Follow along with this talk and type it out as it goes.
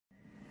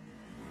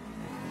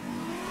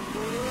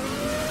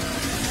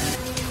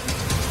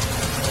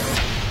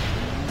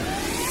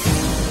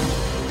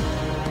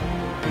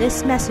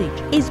This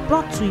message is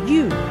brought to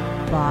you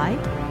by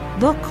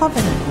The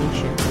Covenant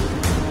Nation.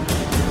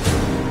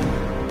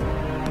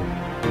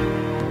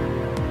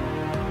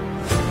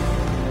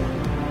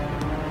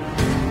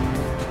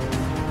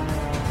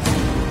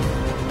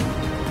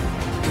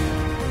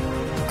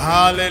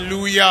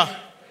 Hallelujah.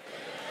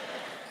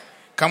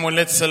 Come on,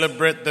 let's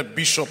celebrate the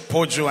Bishop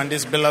Pojo and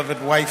his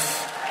beloved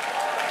wife.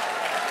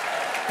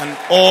 And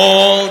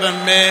all the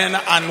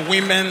men and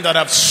women that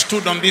have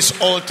stood on this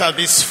altar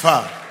this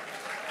far.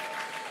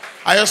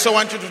 I also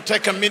want you to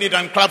take a minute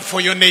and clap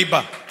for your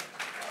neighbor.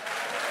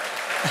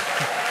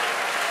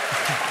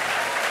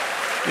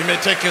 You may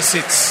take your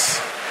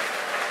seats.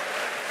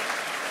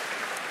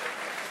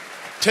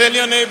 Tell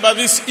your neighbor,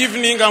 this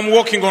evening I'm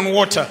walking on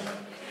water.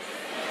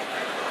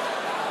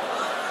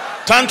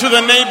 Turn to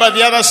the neighbor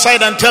the other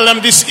side and tell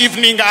them, this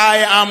evening I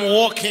am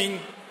walking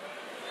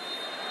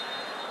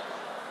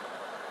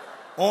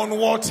on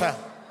water.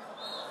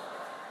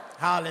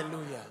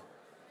 Hallelujah.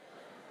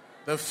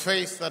 The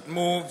faith that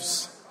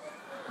moves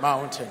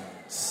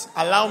mountains.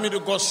 Allow me to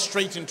go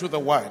straight into the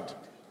word.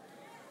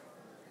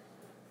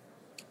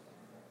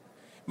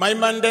 My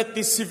mandate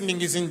this evening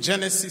is in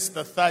Genesis,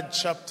 the 3rd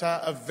chapter,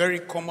 a very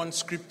common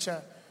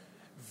scripture,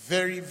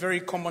 very,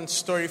 very common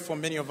story for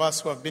many of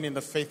us who have been in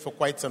the faith for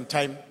quite some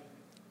time.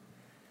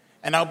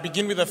 And I'll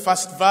begin with the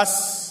first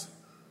verse.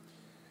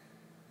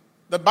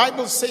 The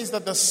Bible says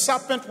that the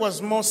serpent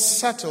was more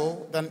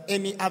subtle than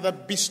any other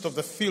beast of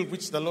the field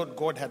which the Lord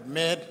God had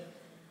made.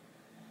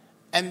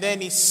 And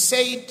then he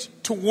said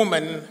to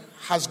woman,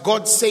 has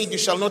God said you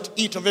shall not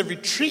eat of every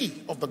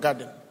tree of the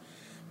garden?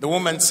 The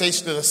woman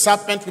says to the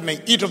serpent, we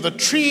may eat of the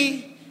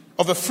tree,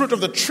 of the fruit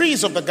of the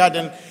trees of the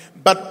garden,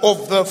 but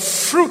of the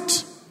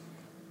fruit,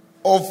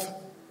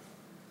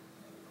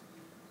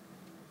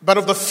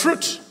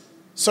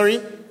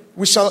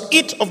 we shall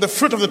eat of the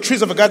fruit of the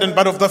trees of the garden,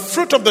 but of the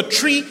fruit of the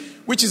tree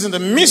which is in the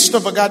midst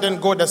of the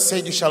garden, God has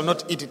said, you shall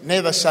not eat it,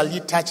 neither shall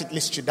ye touch it,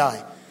 lest you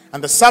die.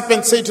 And the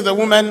serpent said to the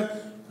woman,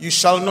 you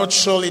shall not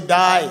surely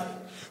die.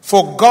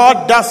 For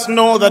God doth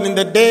know that in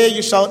the day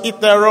you shall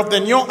eat thereof,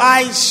 then your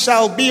eyes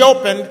shall be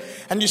opened,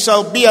 and you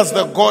shall be as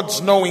the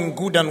gods, knowing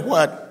good and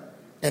what?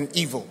 And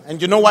evil.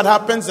 And you know what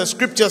happens? The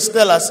scriptures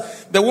tell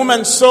us, the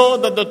woman saw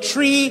that the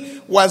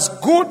tree was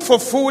good for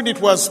food,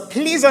 it was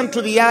pleasant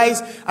to the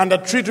eyes, and a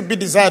tree to be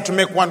desired to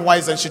make one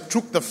wise. And she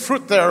took the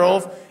fruit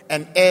thereof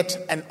and ate,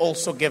 and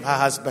also gave her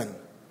husband.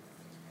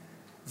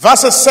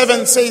 Verse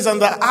 7 says,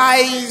 and the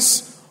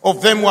eyes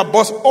of them were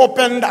both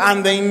opened,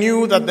 and they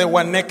knew that they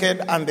were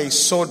naked, and they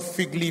sewed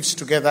fig leaves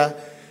together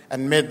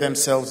and made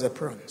themselves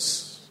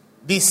aprons.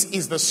 This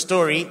is the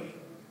story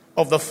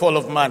of the fall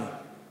of man.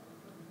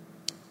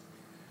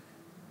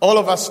 All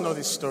of us know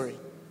this story.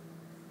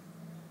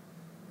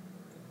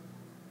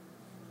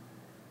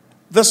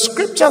 The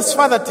scriptures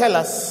further tell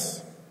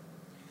us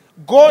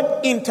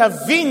God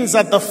intervenes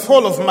at the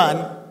fall of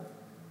man.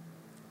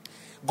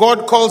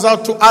 God calls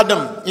out to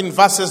Adam in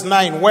verses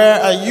 9, where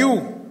are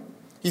you?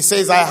 He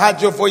says, I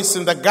heard your voice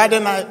in the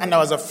garden and I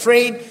was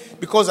afraid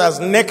because I was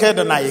naked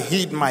and I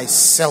hid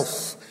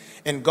myself.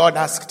 And God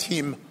asked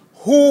him,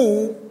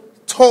 who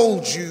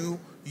told you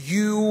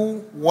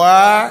you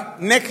were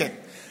naked?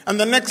 And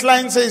the next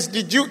line says,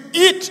 did you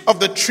eat of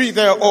the tree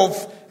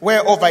thereof,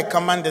 whereof I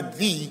commanded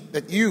thee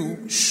that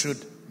you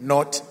should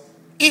not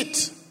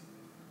eat?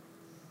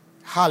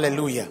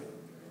 Hallelujah.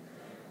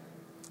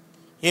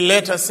 He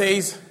later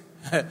says,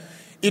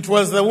 it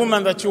was the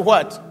woman that you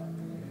what?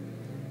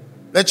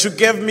 That you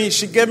gave me.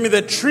 She gave me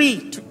the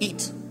tree to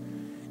eat.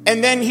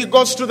 And then he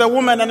goes to the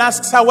woman and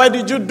asks her, why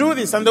did you do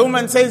this? And the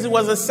woman says it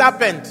was a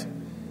serpent.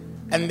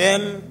 And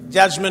then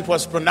judgment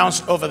was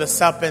pronounced over the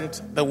serpent,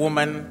 the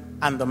woman,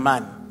 and the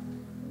man.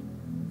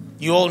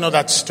 You all know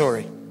that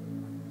story.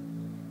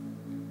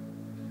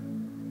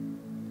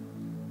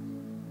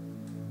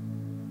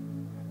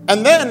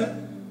 And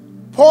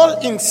then Paul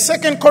in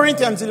 2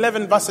 Corinthians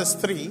 11 verses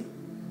 3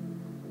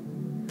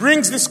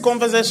 brings this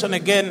conversation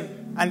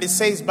again, and he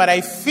says, but I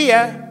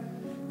fear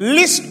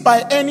lest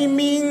by any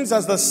means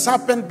as the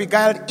serpent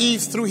beguiled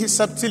Eve through his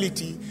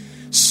subtlety,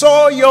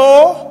 so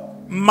your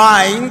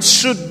mind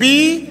should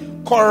be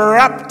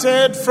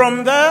corrupted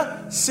from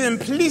the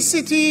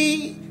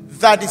simplicity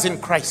that is in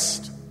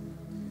Christ.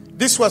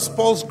 This was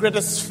Paul's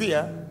greatest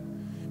fear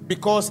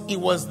because it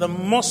was the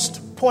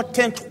most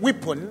potent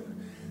weapon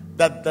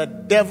that the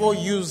devil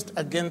used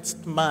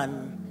against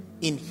man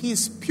in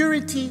his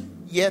purity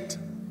yet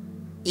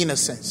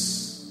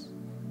innocence.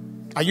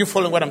 Are you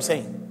following what I'm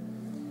saying?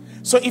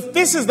 So if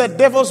this is the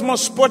devil's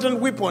most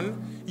potent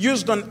weapon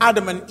used on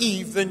Adam and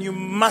Eve, then you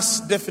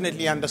must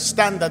definitely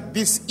understand that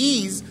this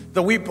is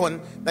the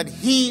weapon that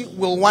he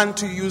will want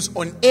to use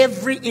on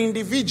every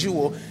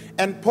individual.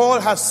 And Paul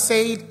has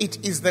said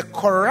it is the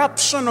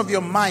corruption of your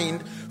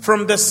mind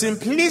from the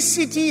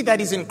simplicity that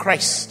is in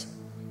Christ.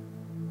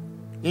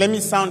 Let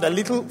me sound a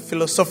little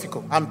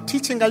philosophical. I'm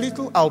teaching a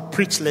little, I'll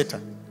preach later.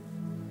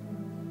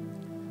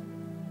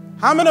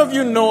 How many of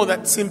you know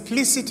that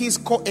simplicities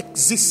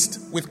coexist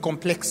with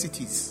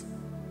complexities?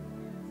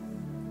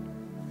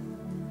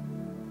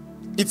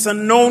 It's a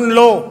known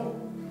law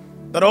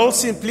that all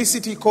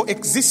simplicity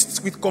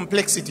coexists with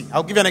complexity.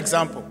 I'll give you an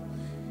example.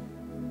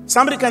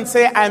 Somebody can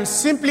say, I am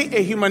simply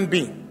a human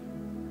being.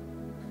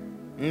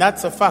 And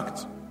that's a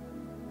fact.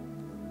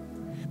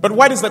 But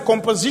what is the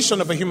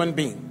composition of a human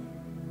being?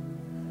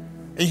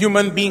 A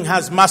human being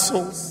has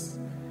muscles,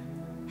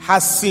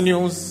 has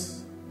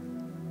sinews,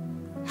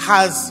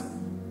 has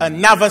a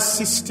nervous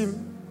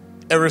system,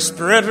 a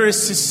respiratory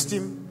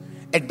system,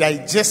 a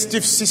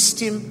digestive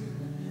system,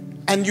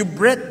 and you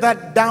break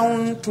that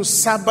down to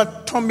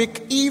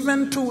subatomic,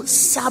 even to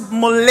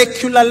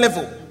submolecular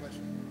level.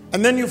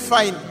 And then you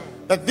find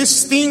that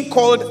this thing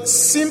called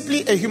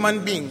simply a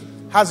human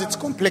being has its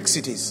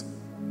complexities.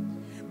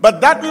 But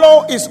that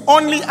law is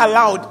only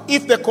allowed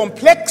if the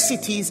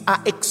complexities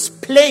are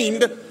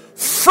explained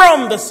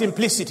from the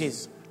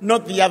simplicities,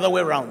 not the other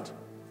way around.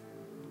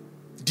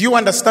 Do you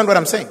understand what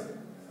I'm saying?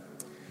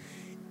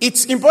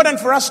 It's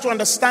important for us to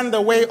understand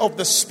the way of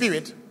the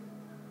Spirit,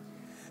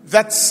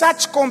 that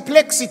such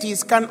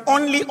complexities can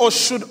only or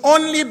should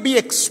only be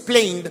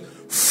explained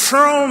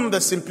from the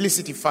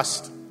simplicity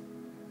first.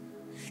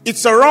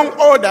 It's a wrong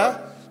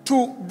order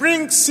to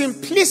bring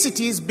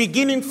simplicities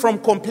beginning from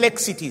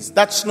complexities.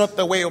 That's not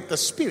the way of the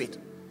Spirit.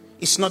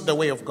 It's not the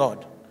way of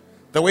God.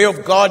 The way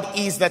of God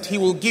is that He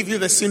will give you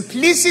the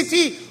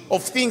simplicity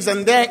of things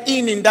and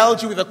therein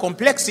indulge you with the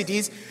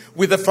complexities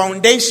with the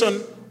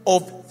foundation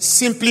of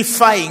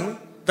simplifying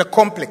the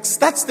complex.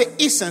 That's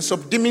the essence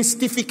of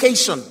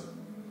demystification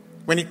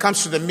when it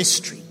comes to the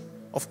mystery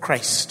of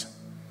Christ.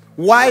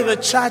 Why the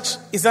church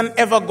is an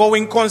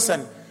ever-going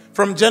concern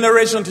from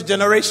generation to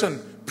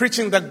generation,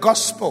 preaching the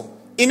gospel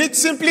in its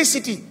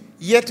simplicity,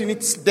 yet in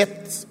its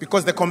depths,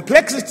 because the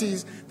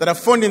complexities that are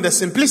found in the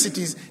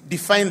simplicities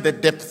define the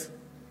depth.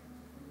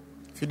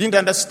 If you didn't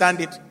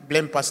understand it,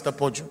 blame Pastor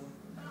Poju.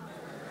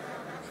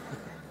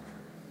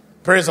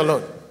 Praise the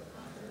Lord.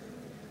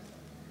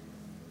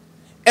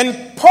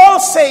 And Paul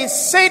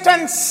says,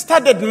 Satan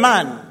studied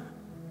man,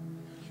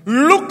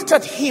 looked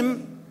at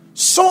him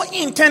so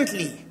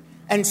intently,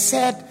 and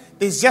said,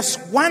 there's just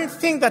one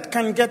thing that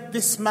can get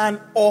this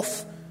man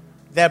off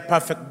their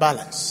perfect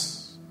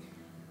balance.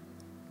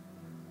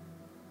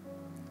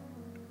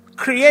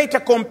 Create a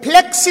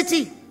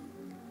complexity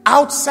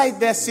outside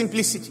their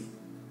simplicity,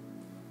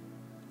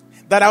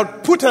 that I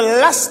would put a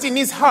lust in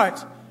his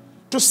heart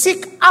to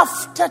seek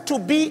after to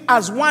be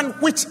as one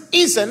which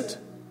isn't,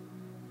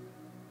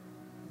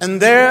 and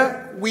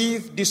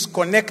therewith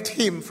disconnect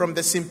him from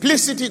the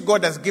simplicity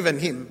God has given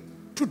him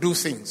to do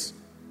things.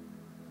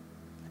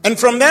 And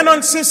from then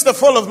on, since the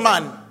fall of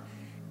man,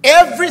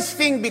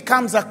 everything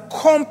becomes a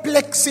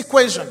complex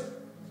equation,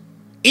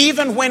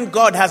 even when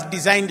God has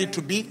designed it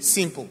to be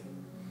simple.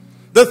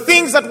 The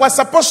things that were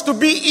supposed to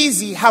be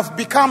easy have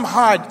become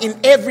hard in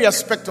every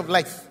aspect of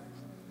life.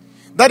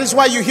 That is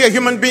why you hear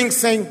human beings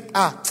saying,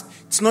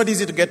 it's not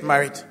easy to get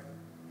married.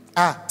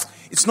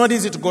 It's not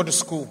easy to go to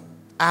school.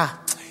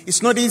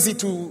 It's not easy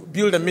to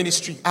build a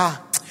ministry.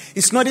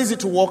 It's not easy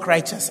to walk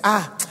righteous.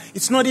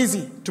 It's not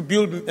easy to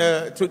build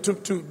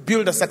to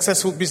build a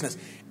successful business.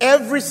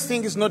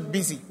 Everything is not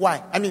busy.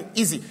 Why?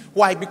 Easy.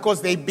 Why?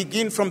 Because they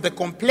begin from the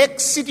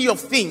complexity of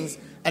things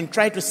and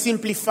try to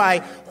simplify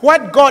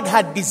what God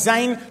had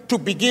designed to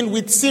begin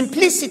with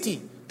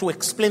simplicity to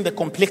explain the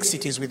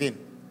complexities within.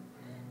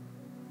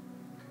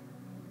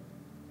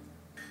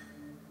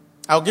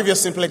 I'll give you a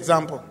simple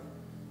example.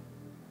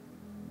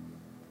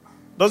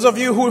 Those of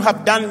you who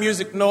have done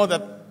music know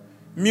that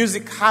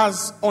music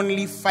has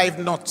only 5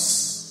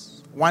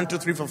 notes. 1, 2,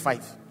 3, 4,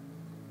 5.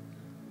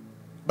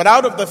 But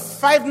out of the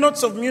 5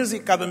 notes of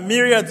music are the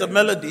myriads of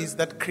melodies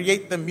that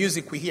create the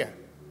music we hear.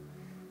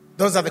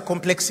 Those are the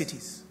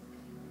complexities.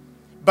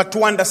 But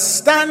to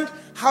understand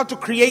how to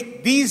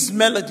create these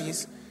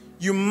melodies,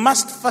 you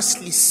must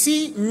firstly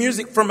see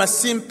music from a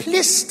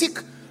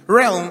simplistic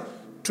realm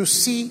to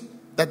see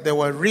that there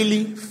were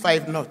really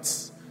 5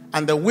 notes.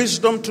 And the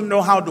wisdom to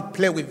know how to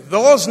play with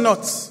those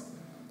notes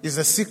is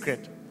the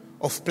secret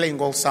of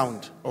playing all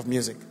sound of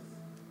music.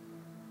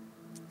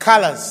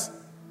 Colors.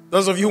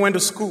 Those of you who went to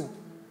school,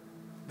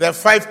 there are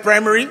 5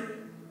 primary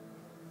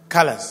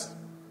colors.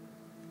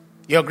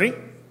 You agree?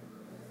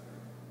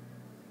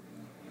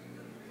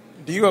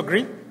 Do you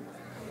agree?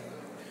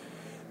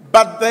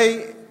 But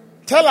they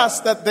tell us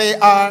that they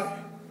are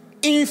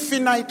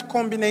infinite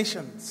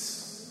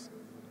combinations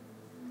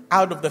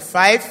out of the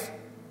 5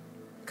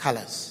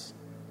 colors.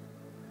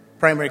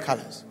 Primary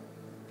colors.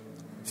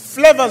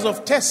 Flavors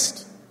of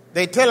taste,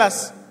 they tell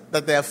us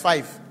that there are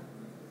 5.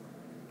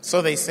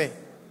 So they say.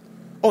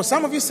 Oh,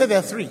 some of you say there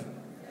are 3.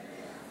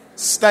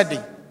 Study.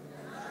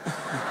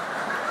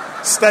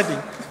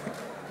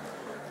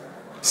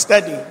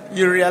 Study.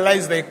 You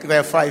realize there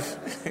are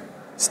 5.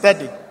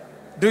 Study.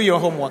 Do your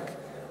homework.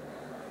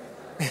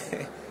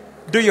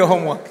 Do your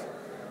homework.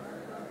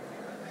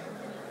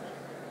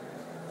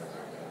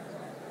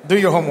 Do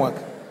your homework.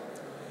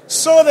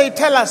 So they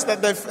tell us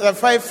that there are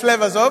 5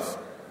 flavors of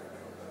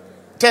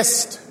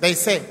taste, they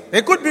say.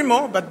 There could be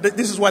more, but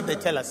this is what they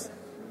tell us.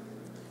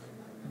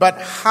 But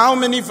how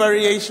many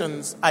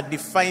variations are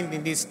defined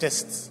in these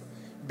tests?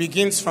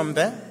 begins from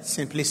the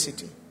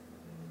simplicity.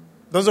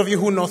 Those of you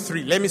who know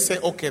 3, let me say,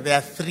 okay, there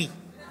are 3.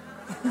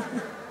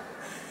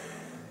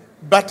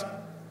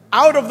 But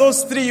out of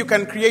those 3, you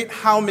can create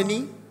how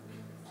many?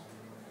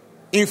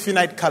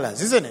 Infinite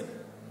colors, isn't it?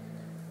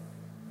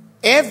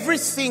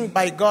 Everything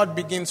by God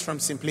begins from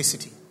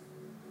simplicity.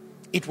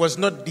 It was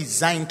not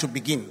designed to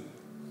begin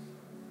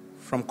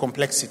from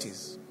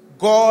complexities.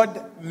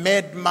 God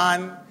made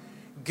man,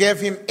 gave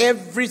him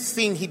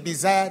everything he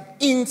desired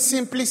in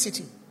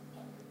simplicity.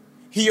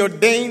 He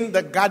ordained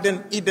the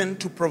Garden Eden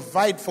to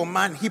provide for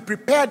man. He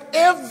prepared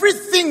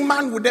everything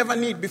man would ever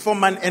need before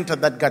man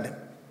entered that garden.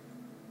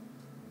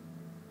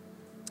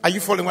 Are you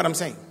following what I'm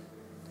saying?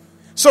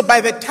 So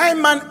by the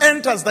time man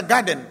enters the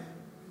garden,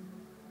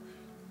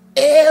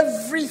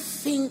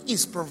 everything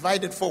is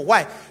provided for.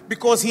 Why?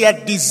 Because he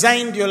had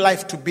designed your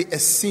life to be a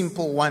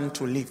simple one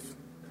to live.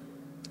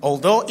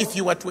 Although if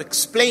you were to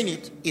explain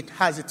it, it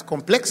has its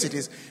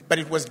complexities, but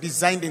it was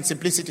designed in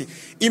simplicity.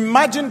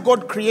 Imagine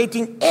God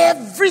creating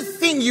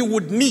everything you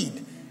would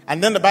need.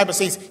 And then the Bible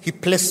says he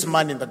placed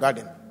man in the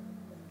garden.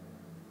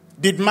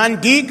 Did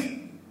man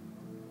dig?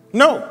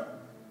 No.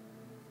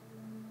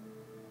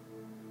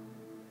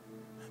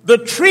 The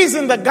trees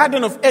in the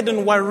Garden of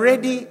Eden were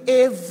ready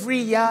every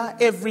year,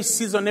 every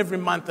season, every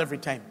month, every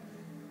time.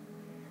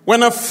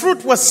 When a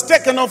fruit was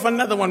taken off,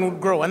 another one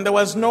would grow. And there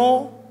was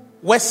no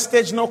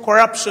wastage, no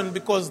corruption,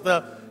 because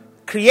the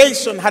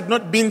creation had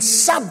not been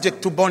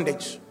subject to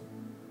bondage.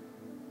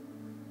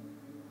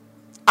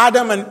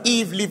 Adam and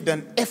Eve lived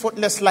an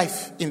effortless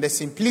life in the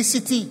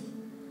simplicity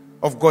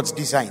of God's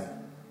design.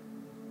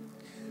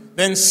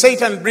 Then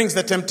Satan brings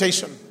the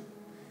temptation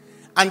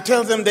and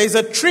tells them there is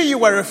a tree you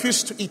were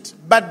refused to eat.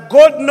 But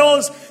God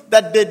knows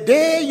that the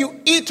day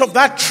you eat of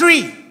that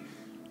tree,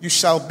 you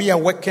shall be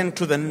awakened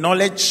to the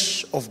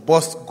knowledge of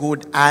both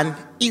good and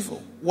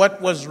evil. What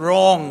was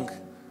wrong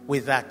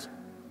with that?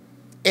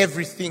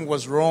 Everything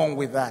was wrong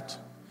with that.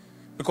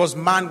 Because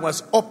man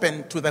was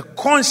open to the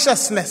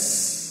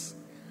consciousness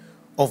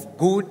of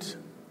good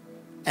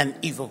and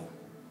evil.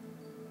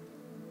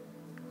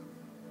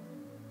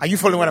 Are you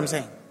following what I'm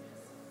saying?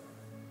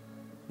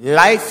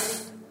 Life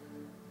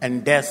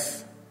and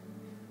death.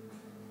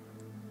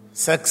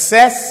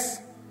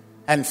 Success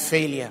and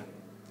failure.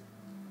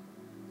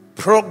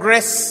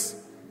 Progress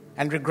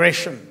and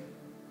regression.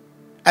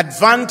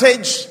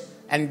 Advantage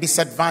and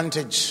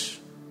disadvantage.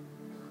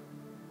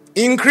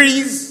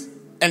 Increase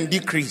and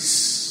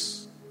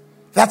decrease.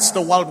 That's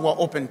the world we're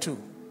open to.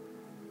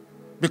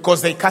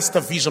 Because they cast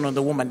a vision on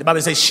the woman. The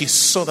Bible says she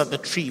saw that the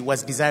tree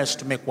was desirous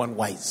to make one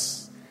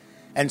wise.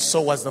 And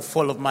so was the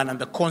fall of man and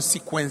the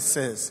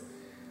consequences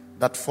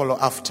that follow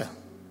after.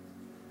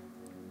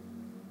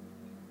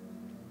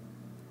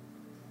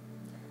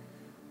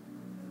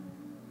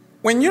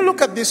 When you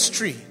look at this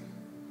tree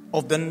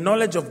of the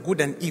knowledge of good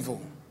and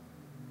evil,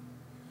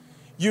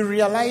 you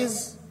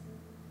realize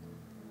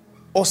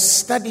or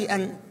study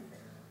and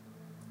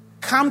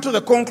come to the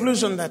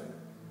conclusion that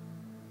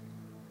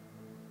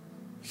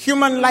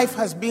human life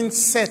has been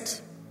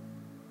set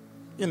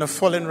in a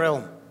fallen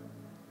realm.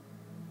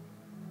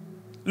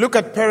 Look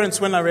at parents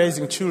when they're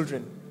raising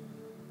children.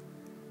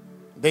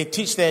 They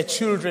teach their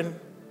children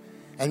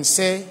and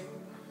say,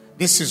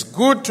 this is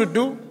good to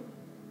do,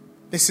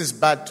 this is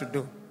bad to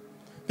do.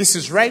 This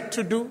is right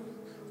to do,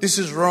 this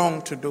is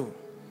wrong to do.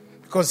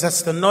 Because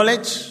that's the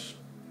knowledge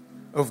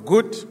of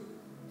good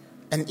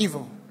and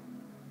evil.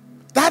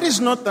 That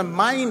is not the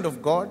mind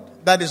of God.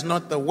 That is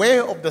not the way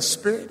of the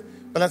Spirit.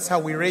 But that's how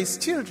we raise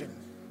children.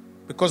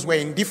 Because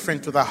we're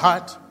indifferent to the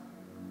heart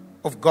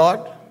of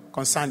God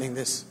concerning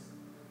this.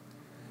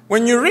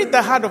 When you read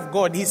the heart of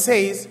God, he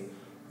says,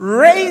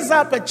 raise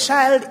up a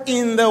child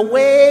in the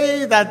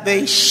way that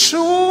they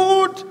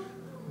should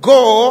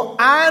go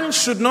and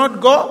should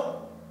not go.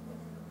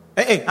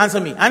 Hey, answer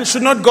me. And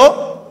should not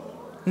go?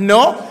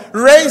 No.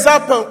 Raise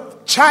up a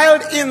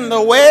child in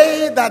the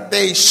way that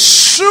they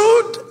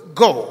should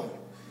go.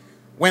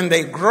 When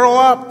they grow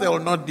up, they will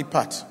not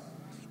depart.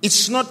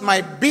 It's not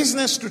my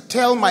business to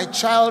tell my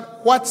child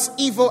what's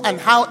evil and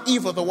how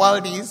evil the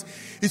world is.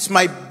 It's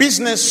my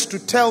business to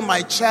tell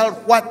my child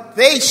what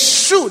they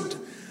should.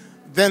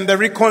 Then the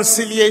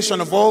reconciliation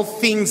of all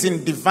things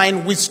in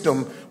divine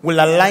wisdom will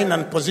align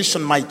and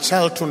position my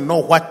child to know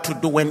what to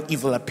do when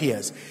evil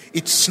appears.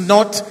 It's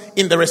not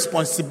in the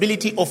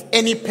responsibility of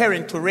any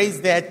parent to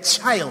raise their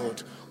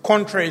child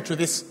contrary to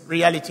this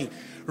reality.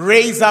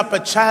 Raise up a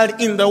child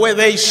in the way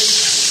they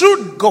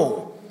should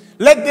go.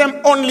 Let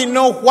them only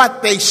know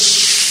what they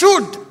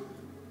should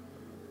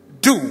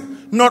do,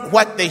 not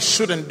what they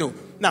shouldn't do.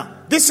 Now,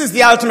 this is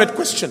the ultimate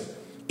question.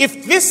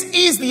 If this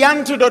is the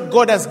antidote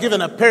God has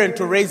given a parent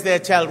to raise their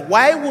child,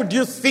 why would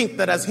you think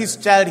that as his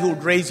child he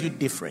would raise you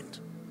different?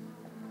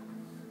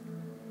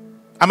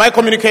 Am I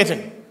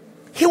communicating?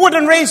 He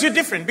wouldn't raise you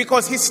different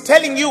because he's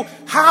telling you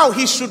how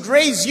he should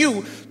raise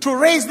you to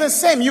raise the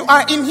same. You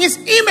are in his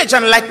image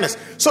and likeness.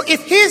 So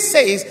if he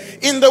says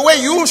in the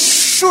way you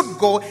should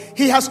go,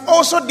 he has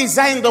also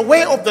designed the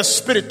way of the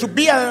Spirit to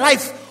be a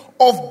life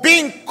of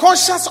being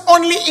cautious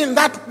only in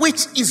that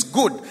which is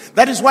good.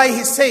 That is why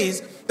he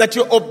says that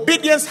your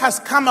obedience has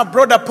come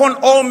abroad upon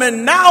all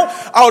men. Now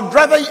I would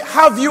rather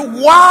have you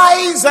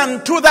wise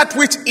unto that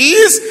which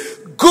is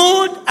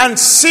good and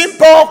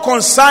simple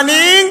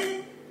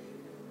concerning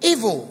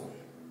evil.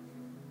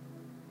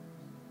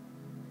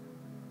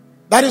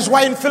 That is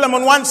why in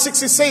Philemon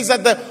 1:6 it says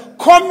that the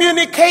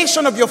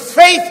communication of your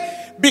faith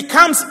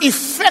becomes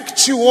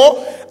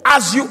effectual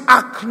as you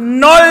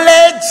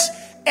acknowledge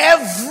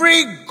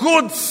every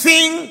good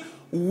thing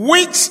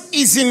which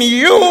is in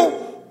you,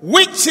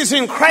 which is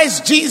in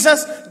Christ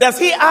Jesus. Does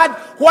he add,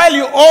 while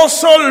you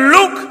also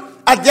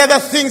look at the other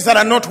things that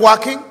are not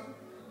working?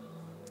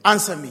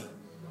 Answer me.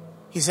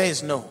 He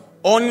says no.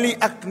 Only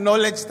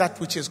acknowledge that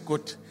which is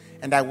good,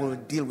 and I will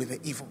deal with the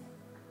evil.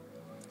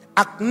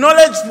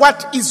 Acknowledge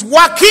what is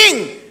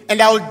working, and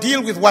I will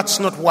deal with what's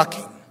not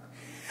working.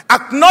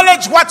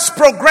 Acknowledge what's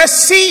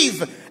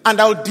progressive,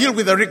 and I'll deal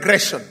with the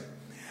regression.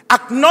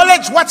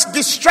 Acknowledge what's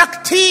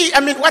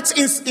what's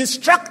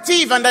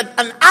instructive and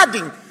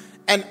adding,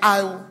 and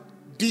I'll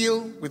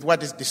deal with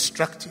what is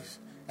destructive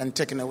and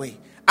taken away.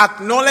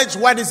 Acknowledge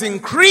what is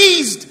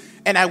increased,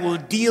 and I will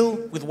deal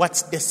with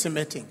what's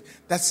decimating.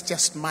 That's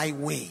just my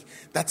way.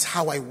 That's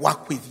how I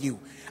work with you.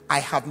 I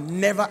have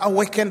never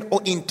awakened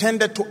or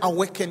intended to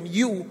awaken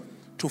you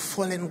to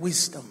fallen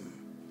wisdom,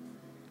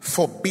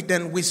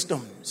 forbidden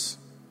wisdoms.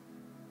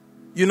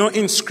 You know,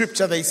 in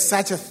scripture there is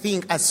such a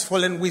thing as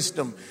fallen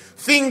wisdom.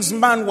 Things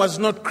man was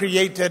not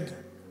created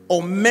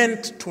or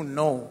meant to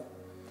know.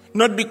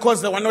 Not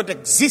because they were not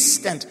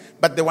existent,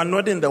 but they were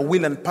not in the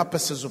will and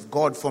purposes of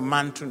God for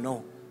man to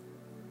know.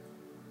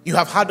 You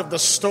have heard of the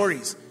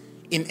stories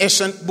in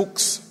ancient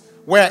books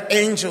where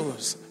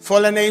angels,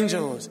 fallen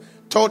angels,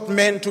 taught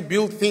men to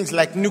build things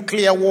like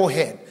nuclear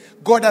warhead.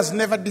 God has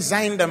never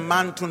designed a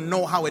man to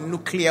know how a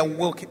nuclear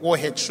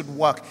warhead should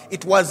work.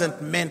 It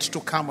wasn't meant to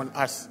come on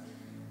earth.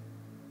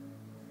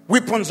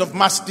 Weapons of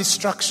mass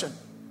destruction.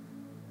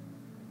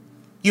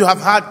 You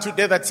have heard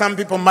today that some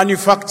people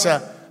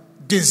manufacture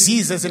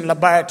diseases in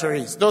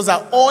laboratories. Those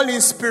are all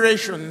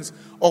inspirations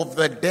of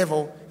the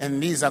devil,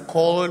 and these are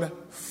called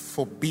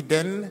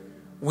forbidden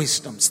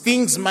wisdoms.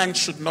 Things man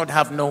should not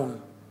have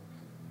known.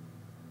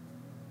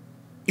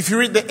 If you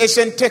read the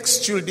ancient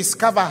text, you'll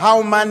discover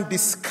how man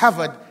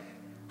discovered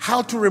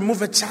how to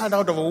remove a child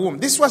out of a womb.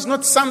 This was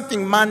not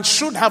something man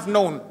should have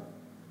known,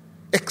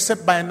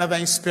 except by another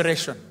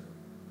inspiration.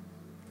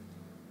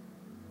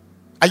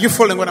 Are you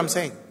following what I'm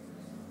saying?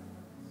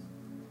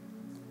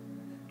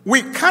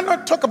 We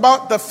cannot talk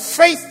about the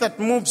faith that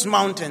moves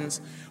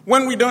mountains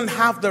when we don't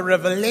have the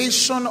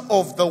revelation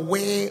of the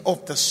way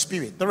of the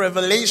Spirit, the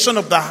revelation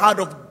of the heart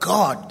of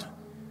God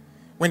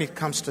when it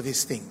comes to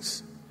these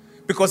things.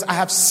 Because I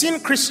have seen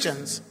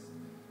Christians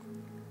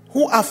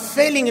who are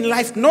failing in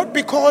life not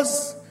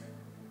because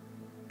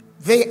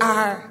they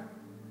are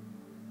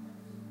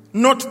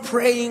not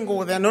praying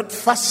or they're not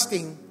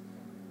fasting,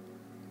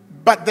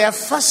 but their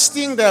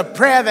fasting, their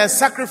prayer, their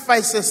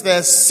sacrifices,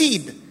 their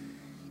seed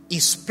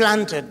is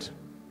planted,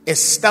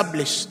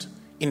 established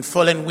in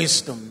fallen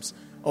wisdoms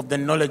of the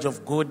knowledge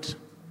of good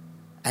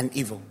and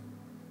evil.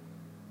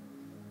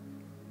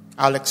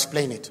 I'll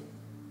explain it.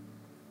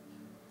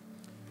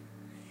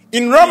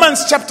 In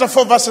Romans chapter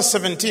 4 verse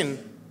 17,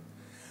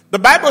 the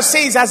Bible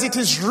says, as it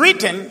is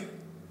written,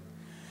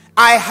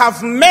 I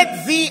have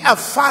made thee a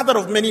father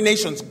of many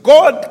nations.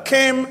 God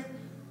came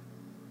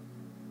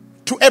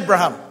to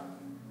Abraham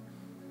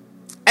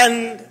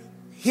and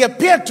he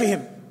appeared to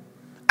him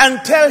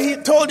until he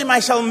told him, I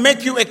shall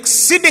make you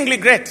exceedingly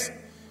great.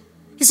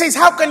 He says,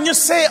 how can you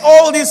say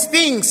all these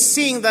things,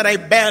 seeing that I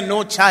bear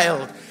no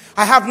child?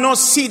 I have no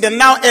seed, and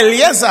now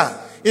Eliezer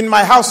in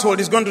my household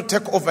is going to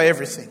take over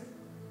everything.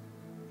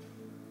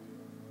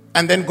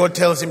 And then God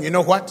tells him, you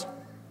know what?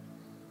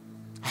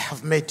 I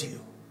have made you.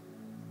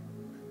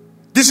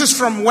 This is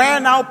from where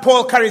now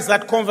Paul carries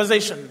that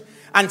conversation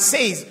and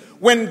says,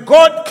 when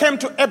God came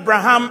to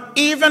Abraham,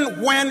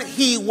 even when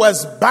he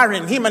was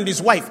barren, him and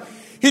his wife,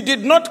 he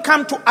did not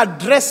come to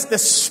address the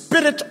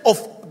spirit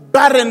of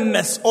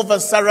barrenness over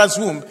Sarah's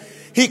womb.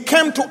 He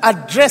came to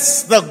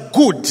address the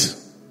good.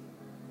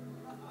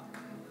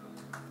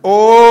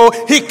 Oh,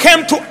 he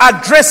came to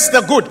address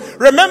the good.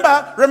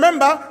 Remember.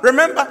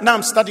 Now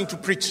I'm starting to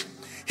preach.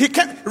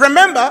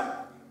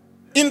 Remember,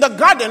 in the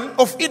Garden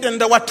of Eden,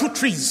 there were two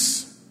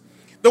trees.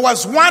 There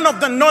was one of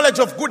the knowledge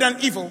of good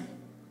and evil.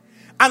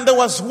 And there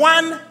was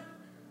one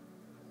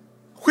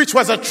which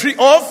was a tree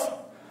of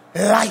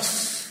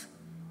life.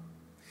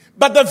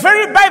 But the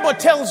very Bible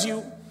tells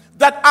you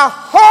that a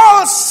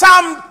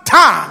wholesome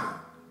tongue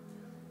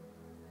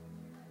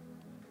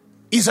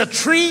is a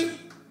tree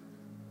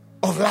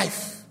of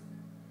life.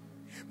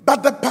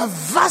 But the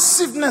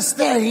perversiveness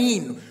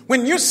therein,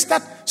 when you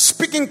start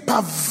speaking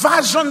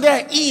perversion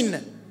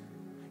therein,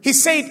 he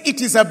said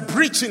it is a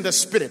breach in the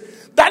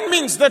spirit. That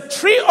means the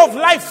tree of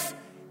life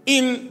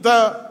in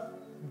the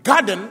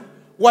garden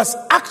was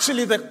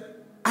actually the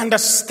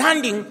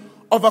understanding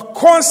of a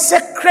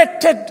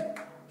consecrated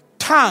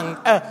tongue,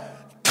 a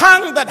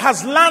tongue that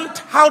has learned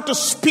how to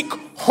speak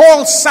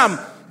wholesome,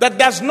 that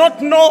does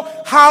not know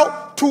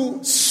how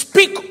to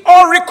speak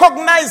or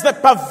recognize the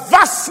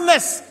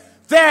perverseness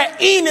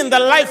therein in the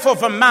life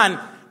of a man,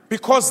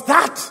 because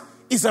that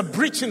is a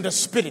breach in the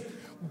spirit.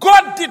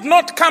 God did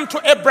not come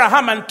to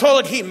Abraham and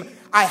told him,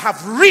 I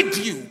have rid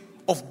you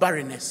of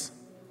barrenness.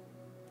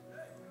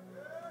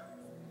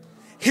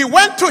 He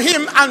went to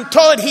him and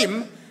told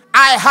him,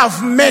 I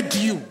have made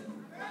you.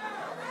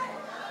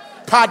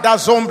 Pada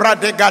zombra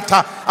de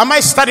gata. Am I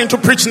starting to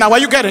preach now? Are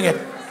you getting it?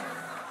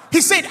 He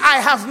said, I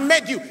have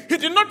made you. He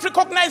did not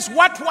recognize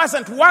what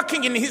wasn't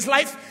working in his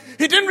life.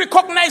 He didn't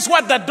recognize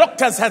what the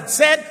doctors had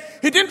said.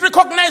 He didn't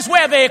recognize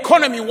where the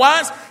economy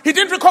was. He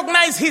didn't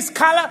recognize his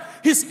color,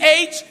 his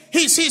age,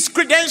 his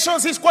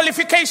credentials, his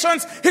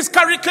qualifications, his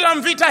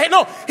curriculum vitae.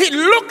 No, he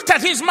looked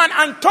at his man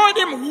and told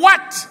him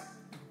what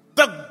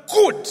the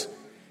good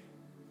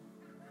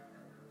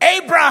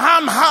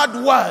Abraham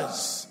had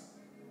was.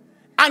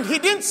 And he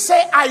didn't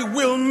say, I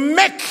will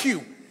make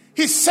you.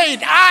 He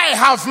said, I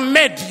have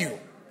made you.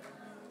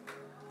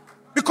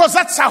 Because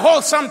that's a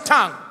wholesome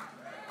tongue.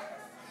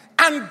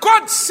 And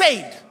God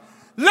said,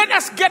 let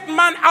us get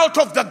man out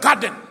of the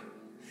garden.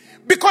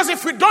 Because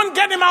if we don't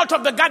get him out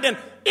of the garden,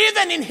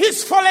 even in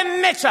his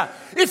fallen nature,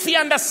 if he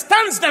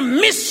understands the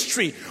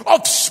mystery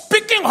of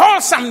speaking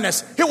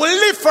wholesomeness, he will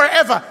live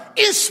forever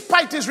in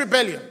spite of his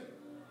rebellion.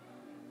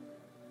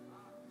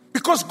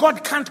 Because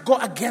God can't go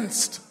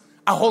against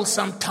a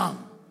wholesome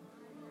tongue.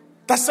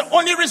 That's the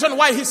only reason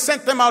why he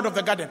sent them out of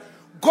the garden.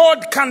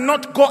 God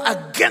cannot go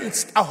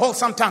against a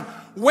wholesome tongue.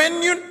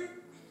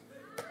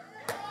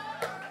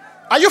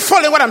 Are you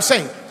following what I'm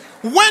saying?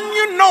 When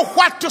you know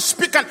what to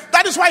speak, and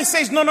that is why he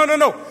says, no.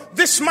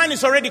 This man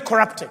is already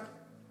corrupted.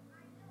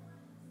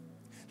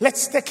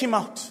 Let's take him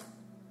out.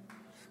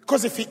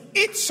 Because if he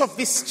eats of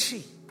this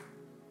tree,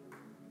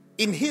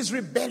 in his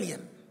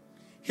rebellion,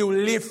 he will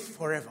live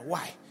forever.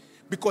 Why?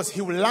 Because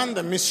he will learn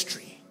the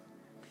mystery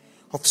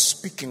of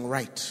speaking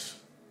right.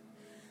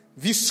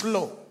 This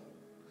law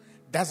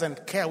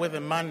doesn't care whether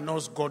man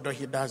knows God or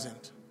he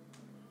doesn't.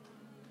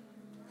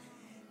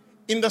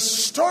 In the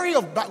story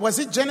of, was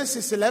it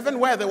Genesis 11,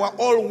 where they were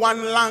all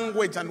one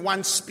language and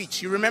one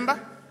speech? You remember?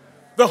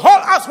 The whole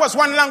earth was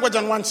one language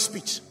and one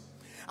speech.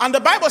 And the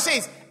Bible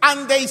says,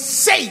 and they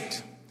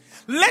said,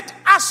 let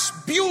us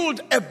build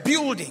a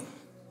building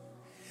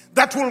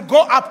that will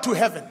go up to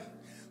heaven.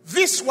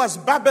 This was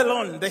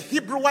Babylon. The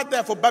Hebrew word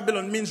there for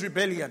Babylon means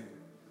rebellion.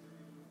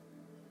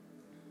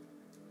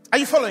 Are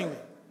you following me?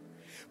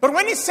 But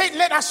when he said,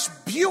 let us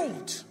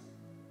build,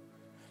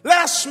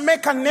 let us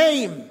make a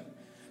name,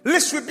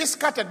 lest we be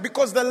scattered,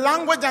 because the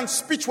language and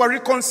speech were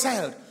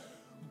reconciled.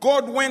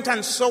 God went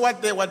and saw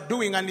what they were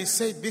doing, and he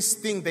said, this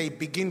thing they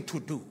begin to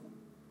do.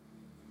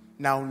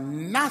 Now,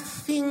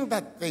 nothing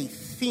that they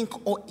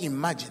think or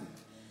imagine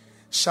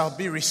shall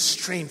be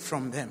restrained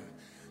from them.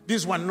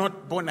 These were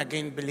not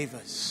born-again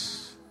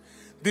believers.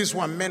 These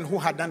were men who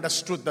had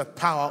understood the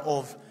power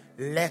of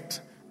let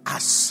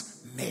us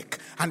make.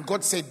 And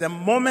God said, the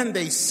moment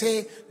they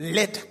say,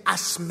 let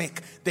us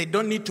make, they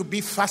don't need to be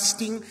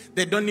fasting.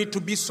 They don't need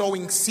to be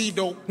sowing seed.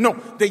 No,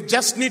 they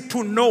just need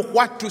to know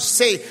what to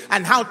say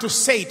and how to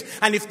say it.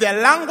 And if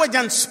their language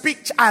and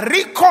speech are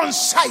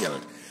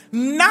reconciled,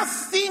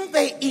 nothing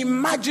they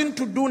imagine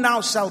to do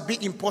now shall be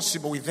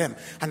impossible with them.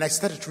 And I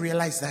started to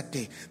realize that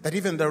day that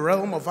even the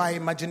realm of our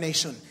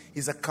imagination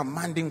is a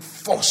commanding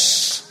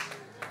force.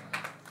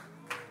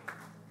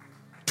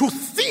 To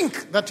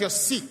think that you're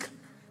sick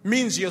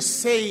means you're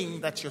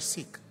saying that you're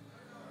sick.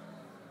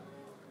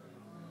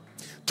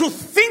 To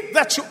think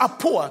that you are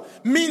poor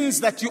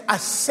means that you are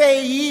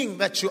saying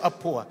that you are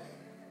poor.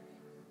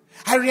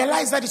 I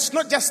realize that it's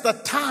not just the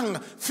tongue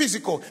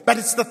physical, but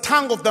it's the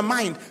tongue of the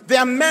mind. There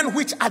are men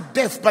which are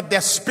deaf, but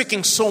they're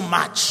speaking so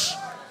much.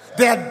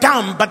 They are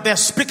dumb, but they're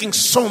speaking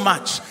so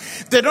much.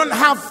 They don't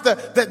have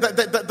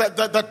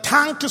the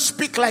tongue to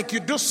speak like you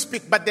do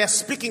speak, but they're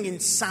speaking in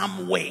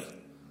some way.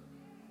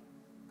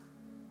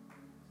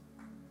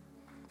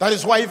 That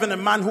is why even a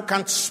man who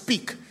can't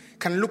speak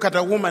can look at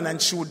a woman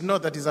and she would know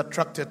that he's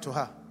attracted to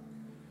her.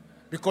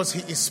 Because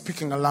he is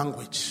speaking a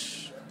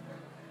language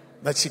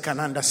that she can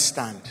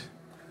understand.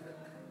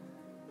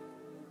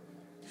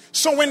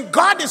 So when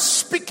God is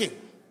speaking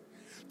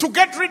to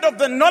get rid of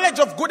the knowledge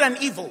of good and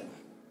evil,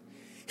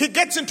 he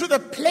gets into the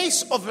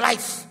place of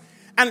life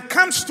and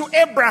comes to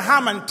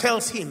Abraham and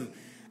tells him,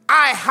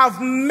 I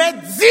have made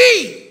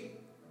thee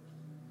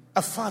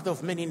a father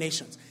of many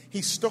nations.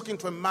 He's talking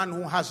to a man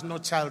who has no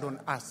child on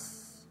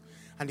earth.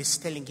 And he's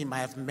telling him, I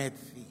have made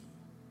thee.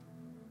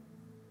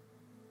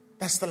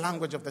 That's the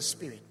language of the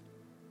Spirit.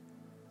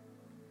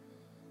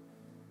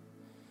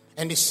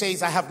 And he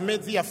says, I have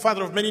made thee a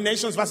father of many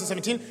nations, verse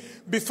 17,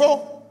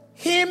 before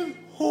him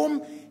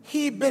whom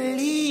he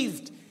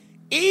believed,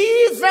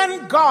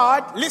 even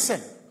God,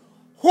 listen,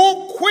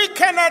 who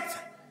quickeneth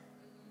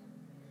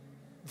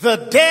the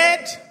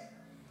dead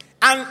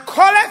and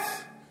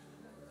calleth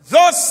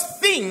those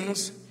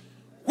things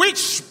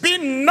which be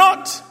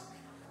not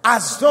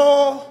as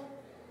though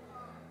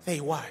they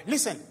were.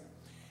 Listen,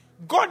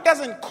 God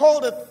doesn't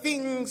call the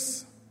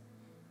things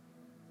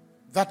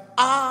that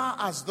are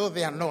as though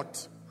they are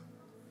not.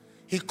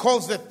 He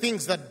calls the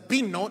things that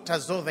be not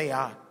as though they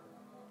are.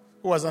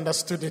 Who has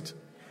understood it?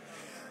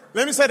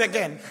 Let me say it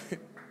again.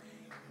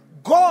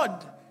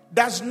 God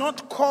does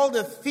not call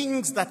the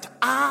things that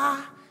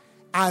are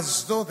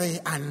as though they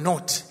are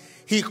not.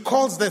 He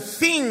calls the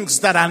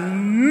things that are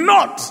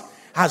not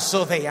as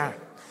though they are.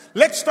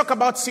 Let's talk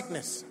about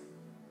sickness.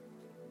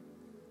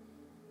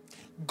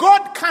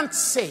 God can't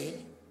say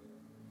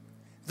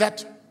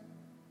that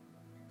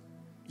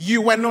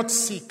you were not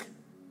sick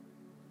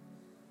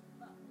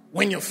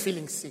when you're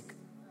feeling sick.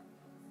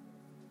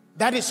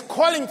 That is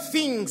calling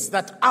things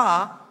that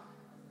are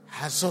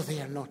as though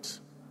they are not.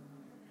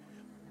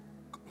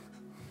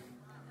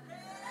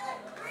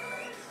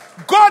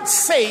 God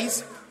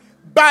says,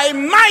 by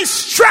my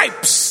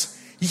stripes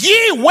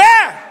ye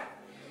were.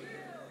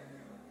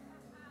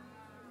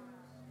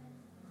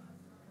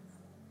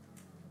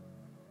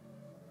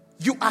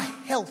 You are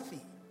healthy.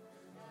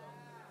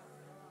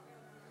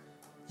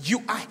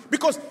 You are,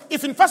 because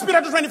if in 1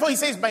 Peter 2:24 he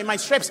says, by my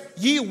stripes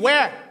ye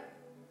were.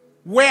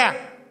 Where?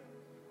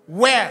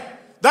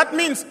 That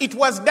means it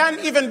was done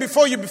even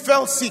before you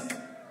fell sick.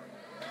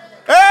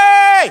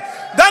 Hey!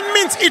 That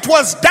means it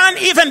was done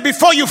even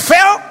before you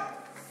fell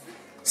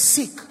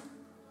sick.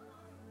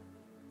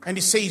 And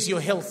he says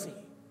you're healthy.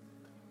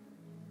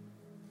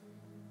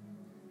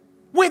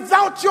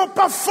 Without your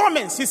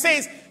performance, he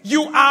says,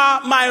 you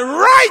are my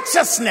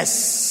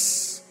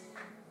righteousness.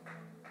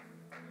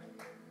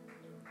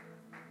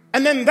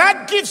 And then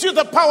that gives you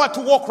the power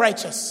to walk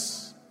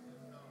righteous.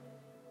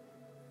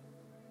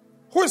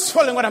 Who is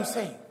following what I'm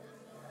saying?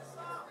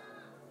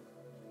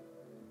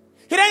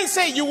 He didn't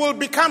say you will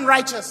become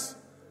righteous.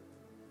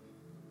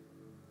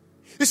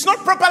 It's not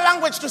proper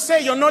language to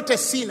say you're not a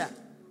sinner.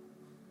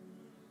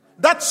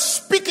 That's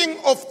speaking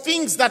of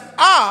things that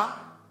are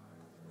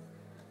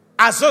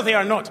as though they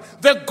are not.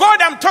 The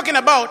God I'm talking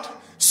about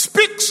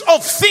speaks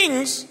of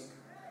things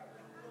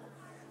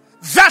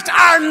that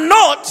are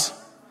not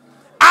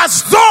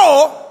as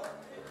though.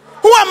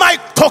 Who am I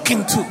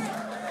talking to?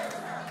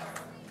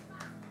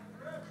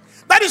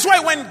 That is why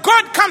when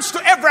God comes to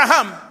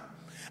Abraham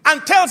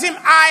and tells him,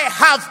 I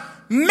have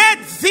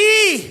made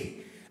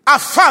thee a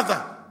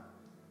father.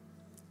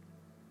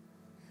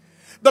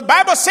 The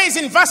Bible says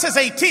in verses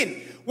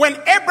 18, when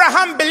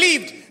Abraham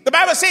believed, the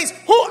Bible says,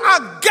 who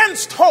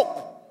against hope?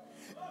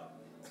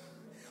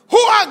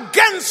 Who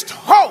against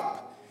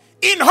hope?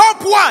 In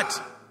hope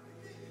what?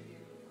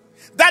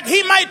 That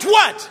he might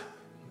what?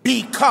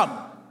 Become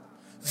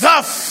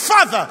the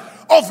father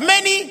of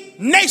many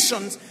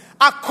nations,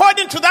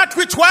 according to that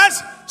which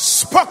was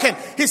spoken.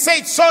 He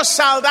said, so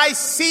shall thy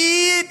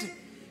seed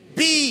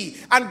be.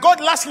 And God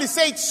lastly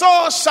said,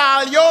 so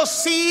shall your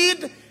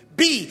seed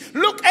be.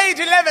 Luke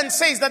 8:11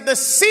 says that the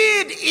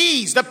seed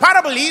is, the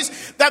parable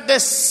is that the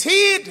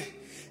seed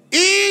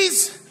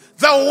is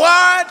the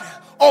word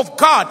of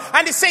God.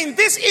 And he's saying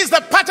this is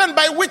the pattern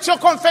by which your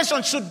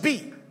confession should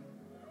be.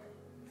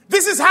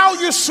 This is how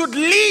you should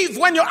live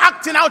when you're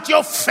acting out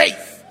your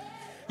faith.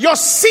 Your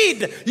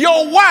seed,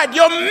 your word,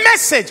 your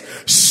message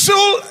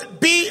should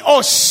be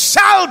or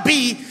shall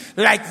be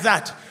like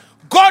that.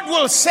 God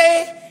will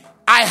say,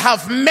 I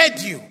have made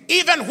you,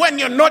 even when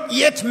you're not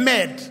yet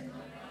made.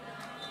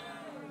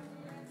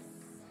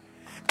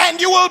 And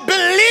you will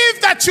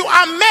believe that you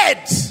are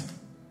made.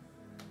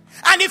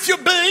 And if you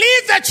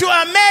believe that you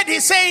are made, he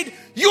said,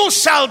 you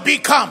shall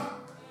become.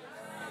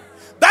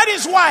 That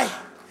is why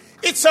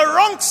it's a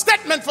wrong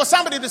statement for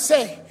somebody to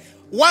say,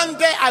 one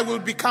day I will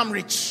become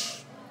rich.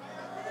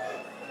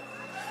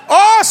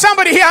 Oh,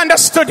 somebody here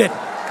understood it.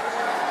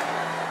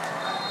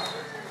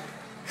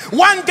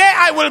 One day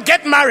I will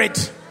get married.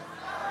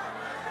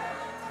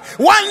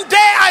 One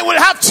day I will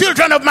have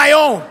children of my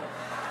own.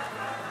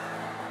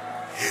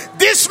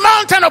 This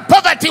mountain of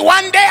poverty,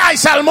 one day I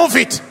shall move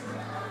it.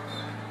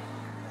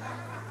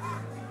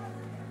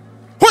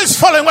 Who is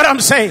following what I'm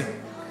saying?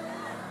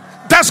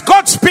 Does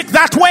God speak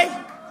that way?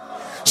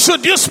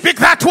 Should you speak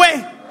that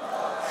way?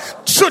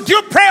 Should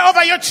you pray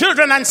over your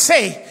children and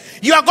say,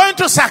 you are going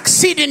to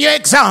succeed in your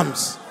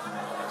exams?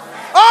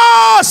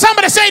 Oh,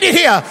 somebody said it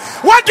here.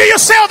 What do you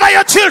say over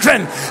your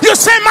children? You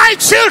say, my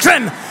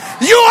children,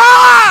 you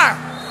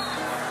are.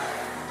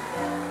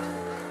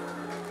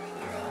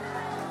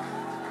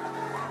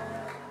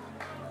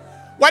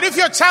 What if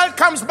your child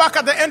comes back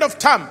at the end of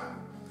term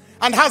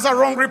and has a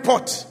wrong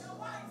report?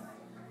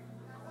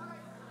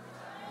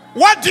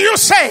 What do you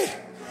say?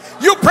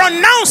 You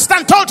pronounced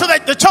and told to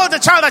the child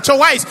that you're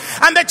wise,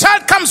 and the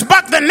child comes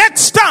back the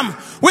next term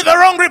with a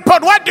wrong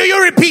report. What do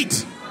you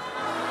repeat?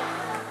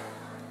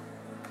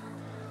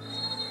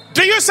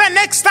 Do you say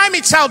next time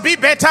it shall be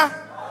better?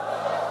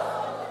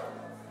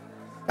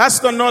 That's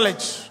the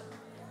knowledge.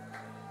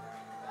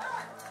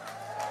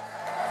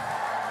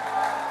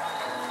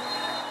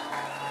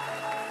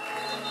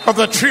 Of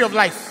the tree of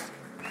life.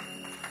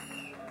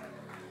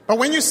 But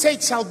when you say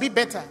it shall be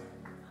better,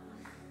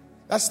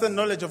 that's the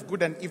knowledge of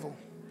good and evil.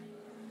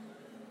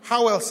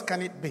 How else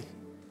can it be?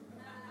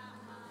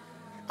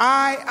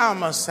 I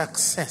am a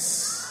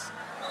success.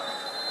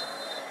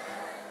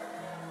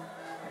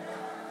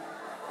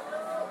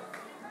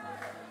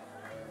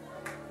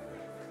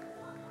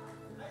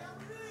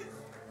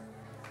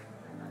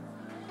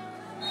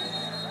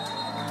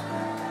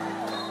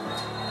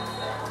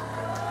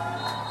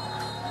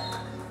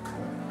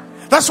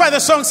 That's why the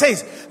song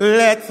says,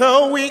 let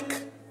the weak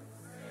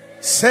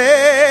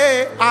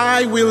say,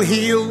 I will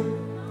heal.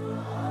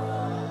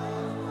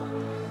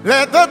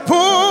 Let the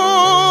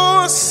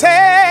poor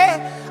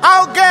say,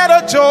 I'll get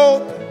a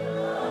job.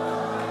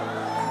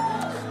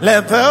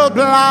 Let the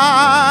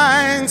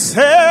blind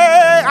say,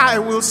 I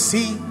will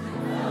see.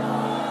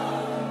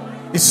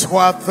 It's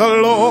what the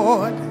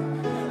Lord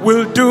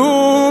will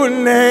do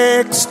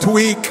next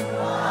week.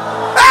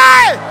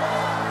 Hey!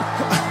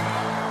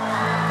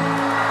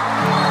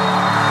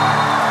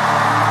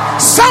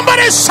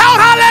 Somebody shout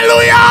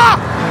hallelujah!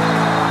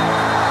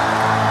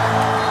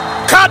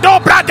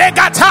 Kadobra de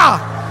gata.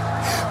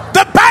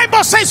 The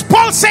Bible says,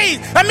 Paul says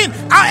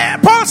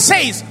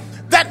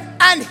that,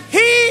 and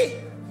he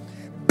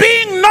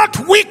being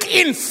not weak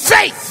in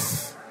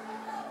faith,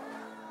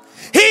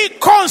 he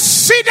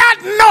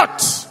considered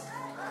not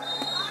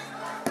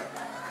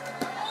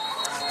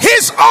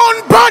his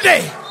own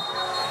body,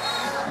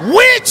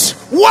 which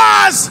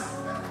was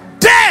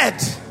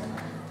dead,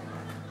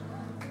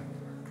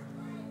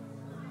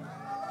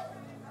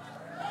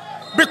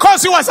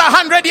 because he was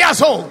 100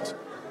 years old,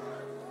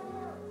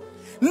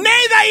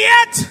 neither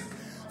yet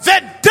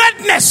the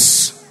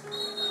deadness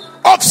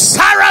of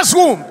Sarah's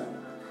womb.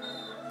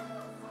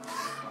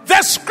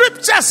 The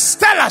scriptures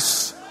tell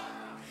us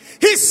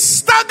he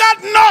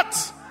staggered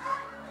not.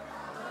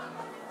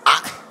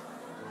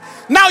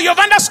 Now you've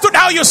understood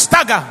how you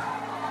stagger.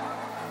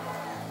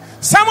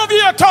 Some of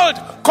you are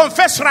told,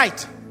 confess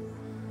right.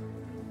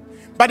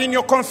 But in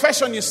your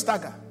confession you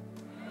stagger.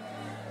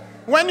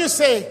 When you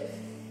say,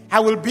 I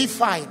will be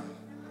fine,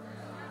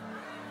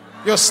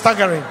 you're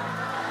staggering.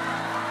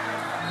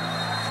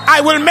 I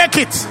will make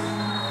it,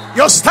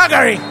 you're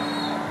staggering.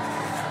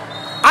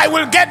 I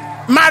will get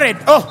married,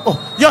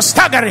 you're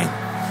staggering.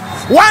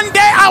 One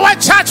day our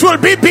church will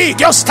be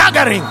big, you're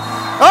staggering.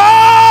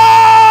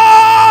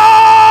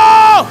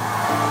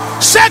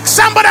 Shake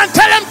somebody and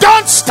tell them,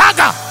 don't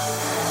stagger.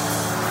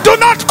 Do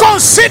not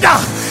consider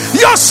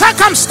your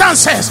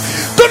circumstances.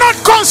 Do not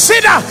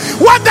consider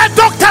what the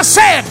doctor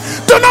said.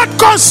 Do not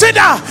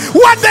consider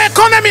what the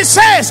economy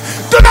says.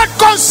 Do not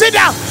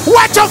consider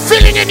what you're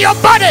feeling in your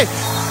body.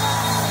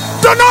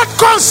 Do not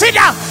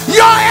consider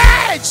your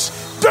age.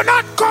 Do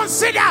not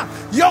consider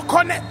your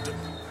connect.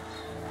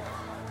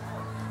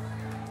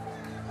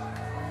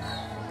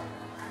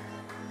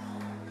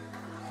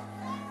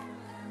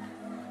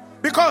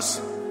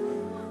 Because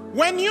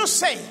when you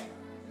say,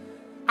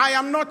 I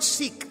am not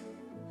sick,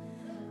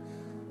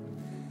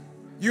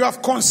 you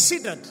have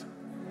considered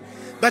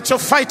that you're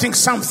fighting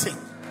something.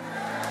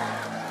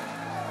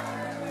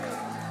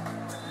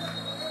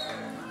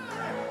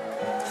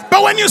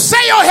 But when you say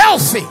you're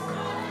healthy,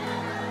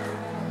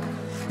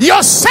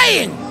 you're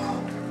saying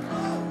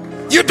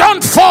you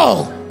don't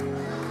fall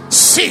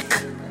sick.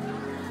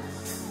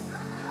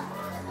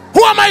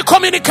 Who am I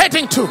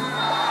communicating to?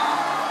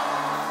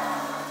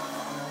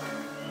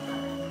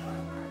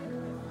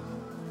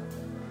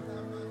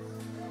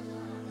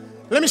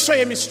 Let me show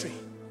you a mystery.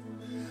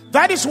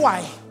 That is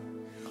why,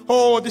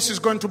 this is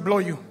going to blow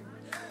you.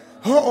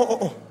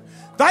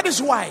 That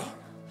is why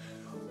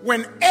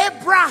when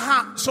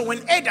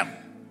Adam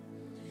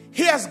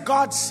hears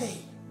God say,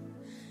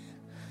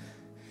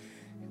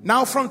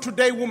 now from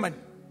today, woman,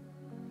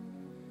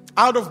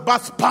 out of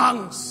birth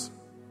pangs,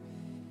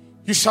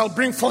 you shall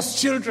bring forth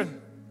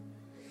children.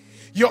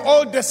 You're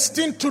all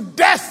destined to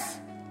death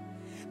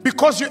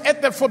because you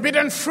ate the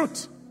forbidden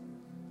fruit.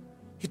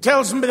 He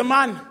tells me, the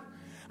man,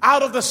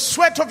 out of the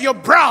sweat of your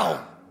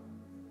brow,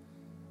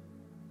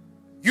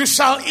 you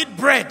shall eat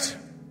bread.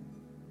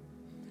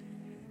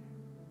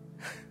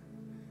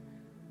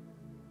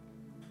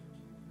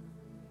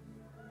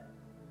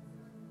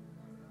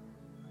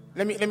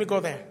 Let me go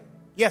there.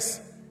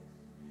 Yes.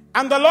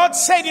 And the Lord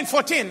said in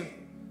 14,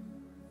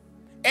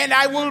 and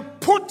I will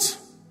put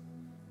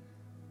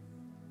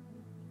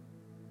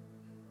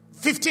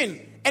 15,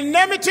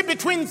 enmity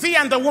between thee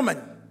and the woman,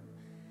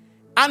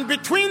 and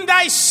between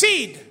thy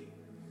seed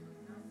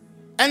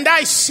and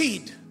thy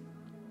seed,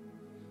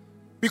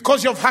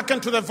 because you've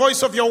hearkened to the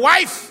voice of your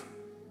wife.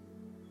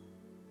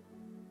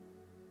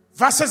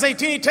 Verses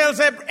 18, he tells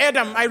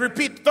Adam, I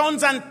repeat,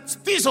 thorns and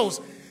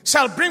thistles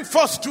shall bring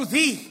forth to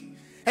thee,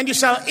 and you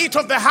shall eat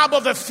of the herb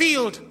of the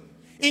field.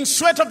 In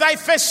sweat of thy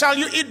face shall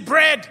you eat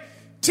bread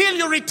till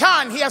you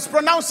return. He has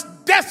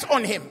pronounced death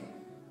on him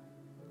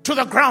to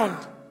the ground.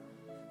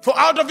 For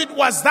out of it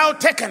was thou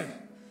taken,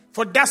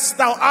 for dust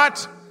thou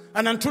art,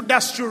 and unto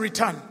dust you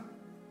return.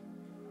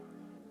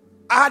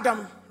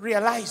 Adam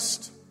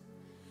realized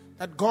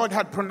that God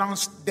had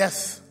pronounced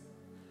death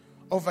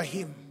over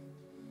him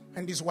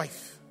and his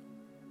wife.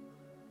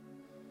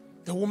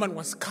 The woman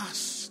was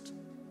cursed.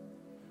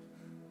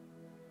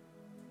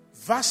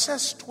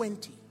 Verses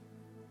 20.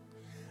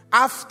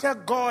 After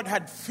God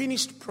had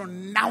finished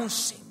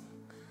pronouncing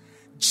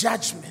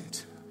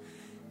judgment,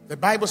 the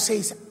Bible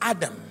says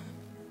Adam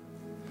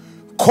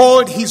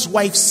called his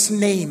wife's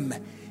name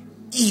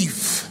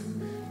Eve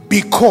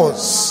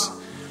because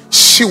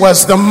she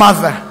was the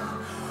mother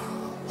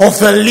of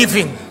the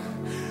living,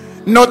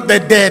 not the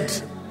dead.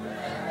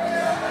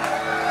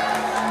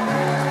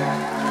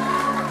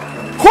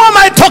 am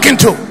I talking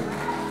to?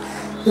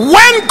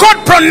 When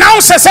God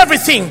pronounces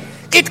everything,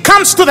 it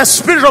comes to the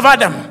spirit of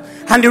Adam,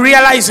 and he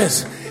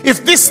realizes,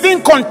 if this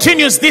thing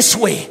continues this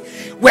way,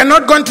 we're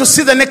not going to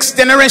see the next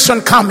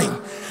generation coming.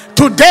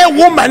 Today,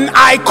 woman,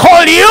 I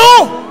call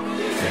you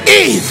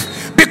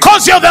Eve,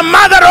 because you're the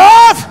mother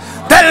of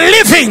the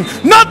living,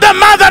 not the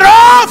mother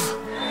of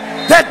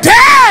the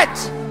dead.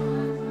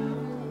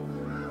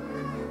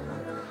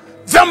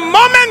 The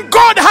moment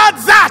God had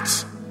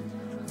that,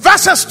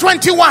 verses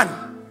 21,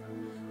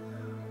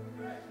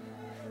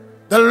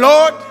 the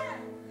Lord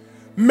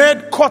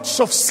made coats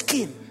of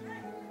skin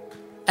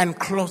and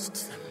clothed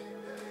them.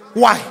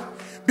 Why?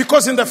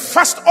 Because in the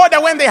first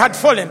order, when they had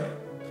fallen,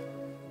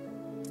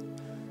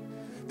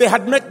 they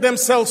had made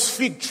themselves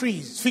fig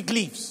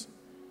leaves.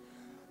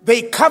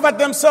 They covered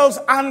themselves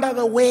under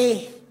the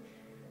way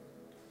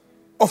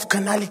of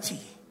carnality.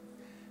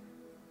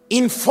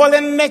 In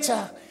fallen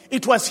nature,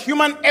 it was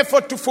human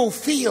effort to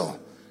fulfill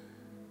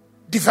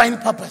divine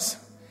purpose.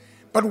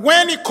 But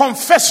when he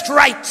confessed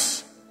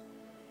right,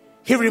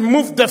 he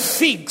removed the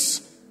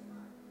figs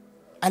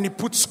and he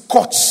put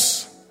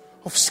coats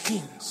of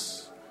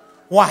skins.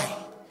 Why?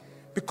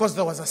 Because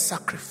there was a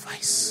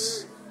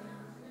sacrifice.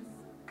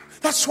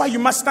 That's why you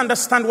must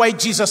understand why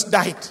Jesus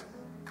died.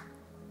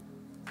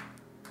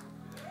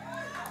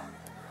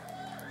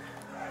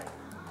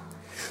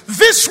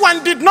 This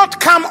one did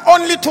not come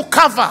only to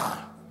cover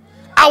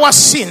our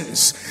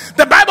sins.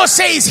 The Bible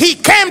says he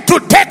came to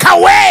take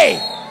away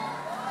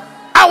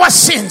our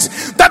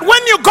sins. That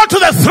when you go to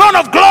the throne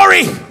of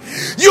glory,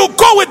 you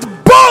go with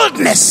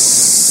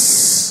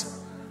boldness,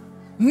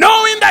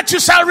 knowing that you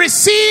shall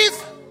receive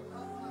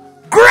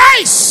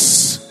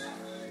grace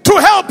to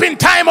help in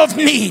time of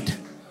need.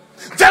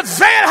 The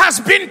veil has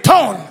been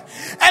torn,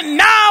 and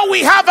now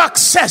we have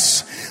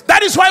access.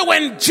 That is why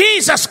when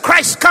Jesus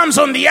Christ comes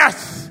on the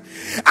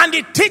earth and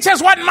he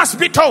teaches what must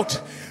be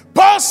taught,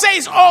 Paul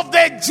says of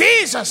the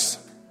Jesus,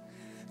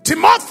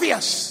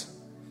 Timotheus,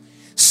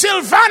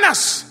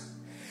 Silvanus,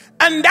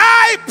 and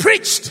I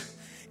preached,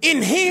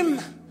 in him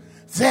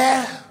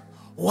there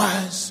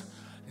was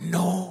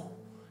no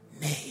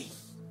nay.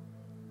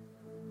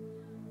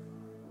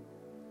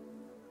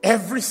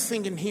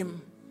 Everything in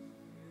him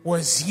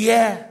was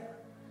yea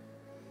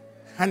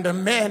and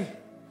amen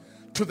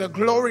to the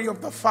glory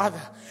of the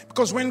Father.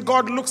 Because when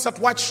God looks at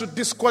what should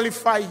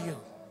disqualify you,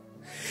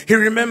 he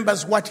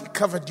remembers what he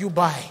covered you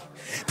by.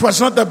 It was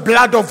not the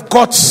blood of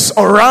goats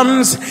or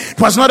rams. It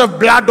was not the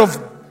blood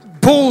of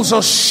bulls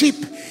or sheep.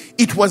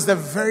 It was the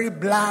very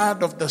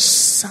blood of the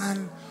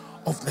Son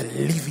of the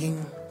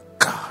living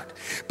God.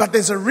 But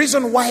there's a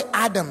reason why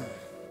Adam,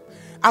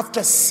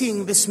 after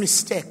seeing this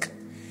mistake,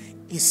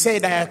 he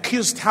said, I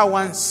accused her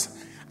once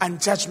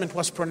and judgment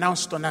was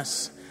pronounced on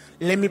us.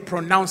 Let me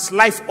pronounce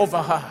life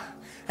over her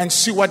and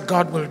see what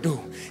God will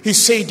do. He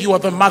said, you are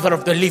the mother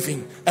of the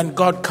living, and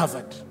God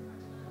covered.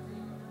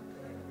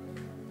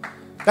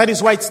 That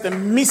is why it's the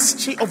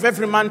mystery of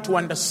every man to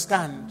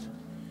understand.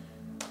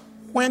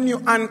 When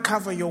you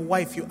uncover your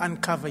wife, you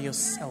uncover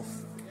yourself.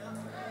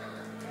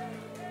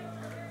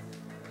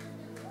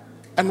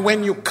 And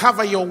when you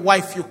cover your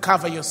wife, you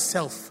cover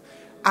yourself.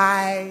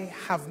 I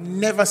have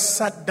never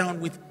sat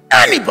down with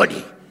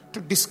anybody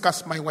to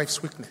discuss my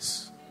wife's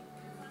weakness.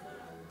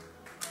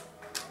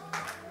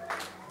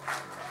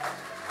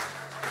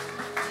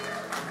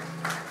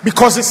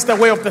 Because it's the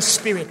way of the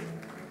Spirit.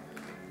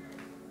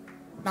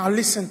 Now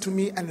listen to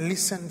me and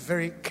listen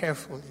very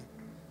carefully.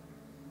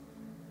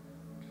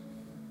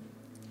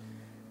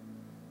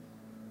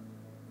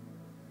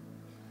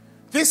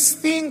 This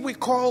thing we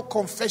call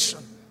confession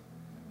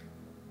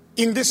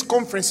in this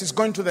conference is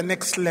going to the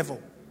next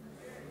level.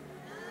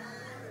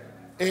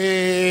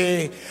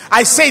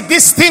 I say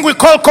this thing we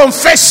call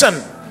confession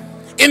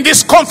in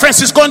this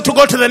conference is going to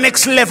go to the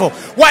next level.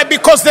 Why?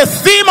 Because the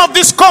theme of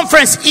this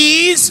conference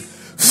is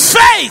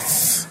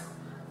faith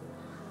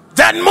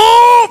that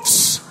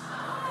moves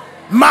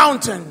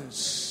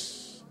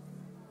mountains.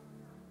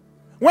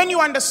 When you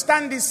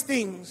understand these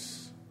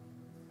things,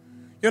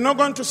 you're not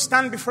going to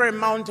stand before a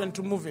mountain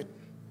to move it.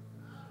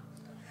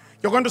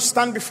 You're going to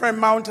stand before a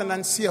mountain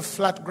and see a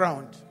flat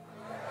ground.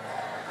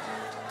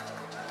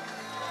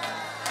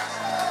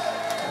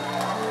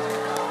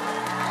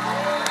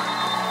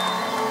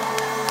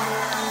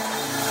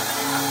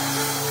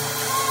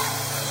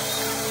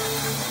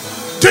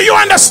 Do you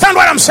understand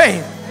what I'm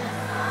saying?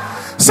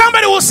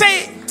 Somebody will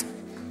say,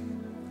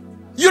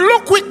 you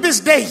look weak these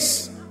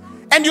days.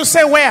 And you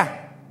say, where?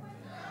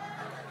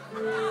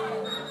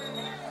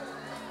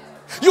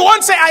 You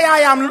won't say,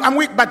 I'm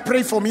weak, but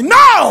pray for me.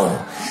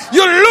 No!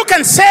 You look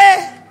and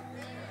say,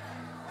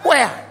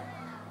 where?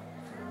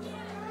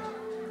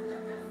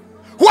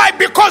 Why?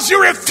 Because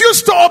you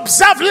refuse to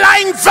observe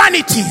lying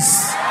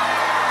vanities.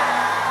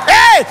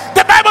 Hey,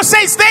 the Bible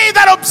says, they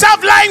that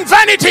observe lying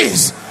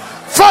vanities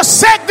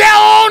forsake their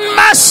own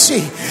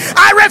mercy.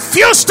 I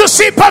refuse to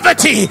see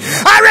poverty.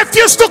 I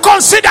refuse to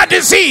consider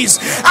disease.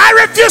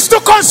 I refuse to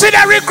consider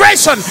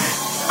regression.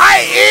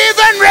 I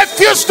even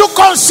refuse to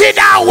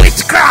consider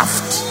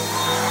witchcraft.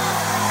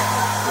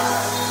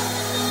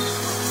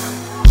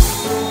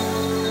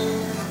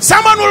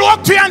 Someone will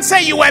walk to you and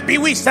say, you were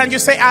bewitched. And you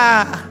say,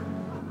 I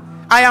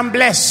am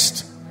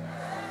blessed.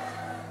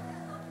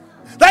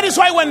 That is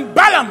why when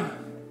Balaam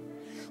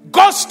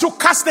goes to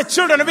curse the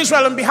children of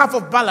Israel on behalf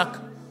of Balak,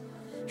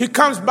 he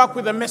comes back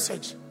with a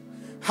message.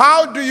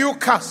 How do you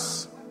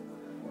curse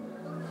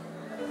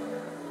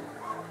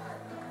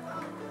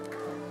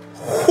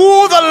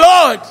who the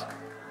Lord?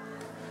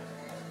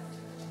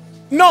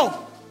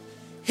 No,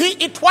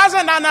 it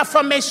wasn't an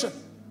affirmation.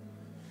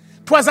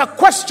 It was a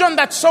question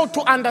that sought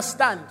to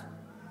understand.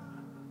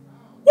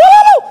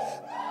 Woo!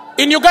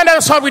 In Uganda,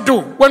 that's what we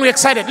do when we're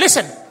excited.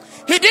 Listen,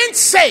 he didn't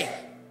say,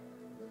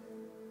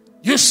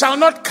 you shall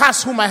not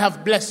curse whom I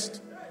have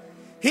blessed.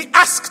 He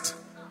asked,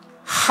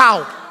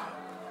 how?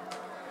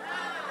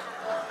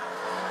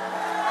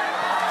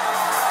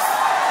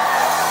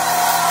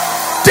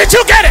 Did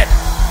you get it?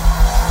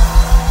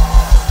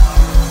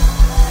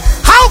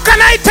 How can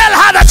I tell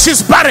her that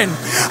she's barren?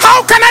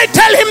 How can I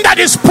tell him that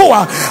he's poor?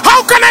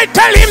 How can I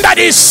tell him that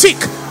he's sick?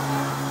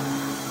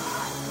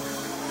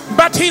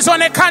 But he's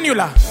on a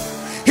cannula.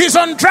 He's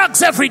on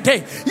drugs every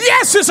day.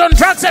 Yes, he's on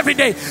drugs every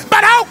day.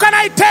 But how can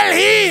I tell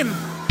him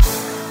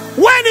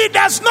when he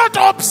does not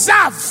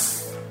observe?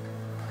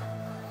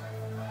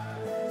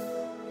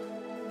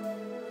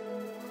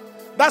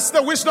 That's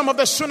the wisdom of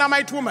the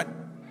Shunammite woman.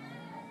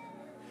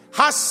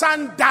 Her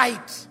son died.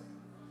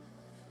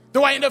 They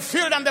were in the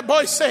field and the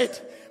boy said,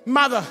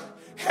 mother,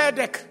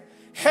 headache.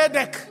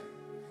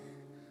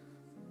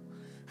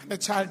 And the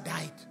child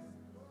died.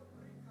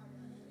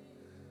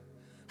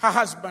 Her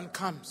husband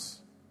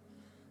comes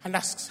and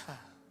asks her,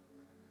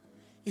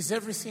 is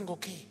everything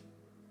okay?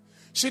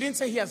 She didn't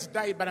say he has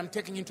died, but I'm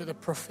taking him to the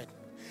prophet.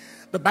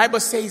 The Bible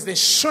says the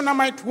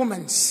Shunammite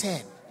woman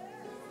said,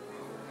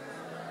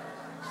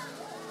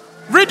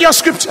 read your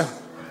scripture.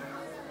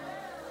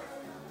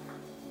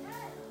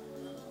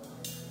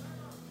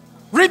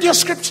 Read your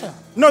scripture.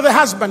 No, the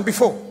husband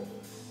before.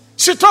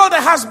 She told the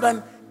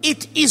husband,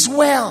 it is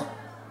well.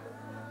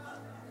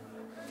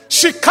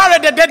 She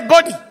carried a dead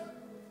body.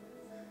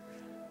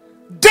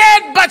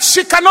 Dead, but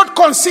she cannot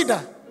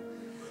consider.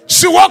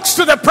 She walks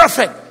to the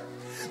prophet.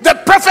 The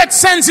prophet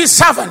sends his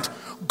servant.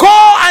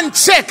 Go and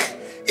check.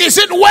 Is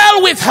it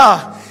well with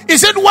her?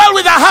 Is it well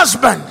with her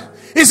husband?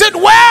 Is it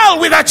well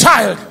with her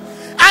child?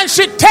 And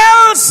she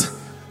tells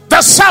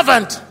the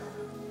servant,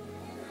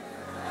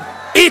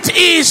 it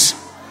is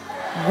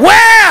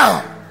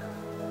well.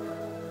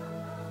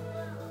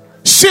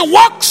 She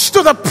walks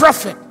to the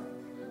prophet,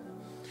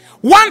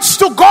 wants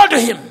to go to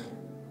him,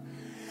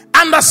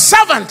 and the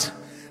servant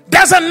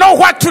doesn't know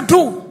what to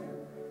do.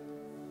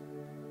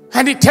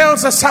 And he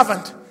tells the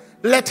servant,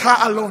 let her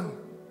alone.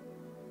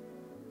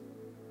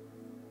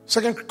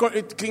 2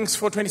 Kings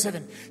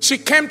 4:27. She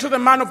came to the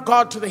man of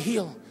God to the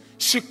hill.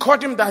 She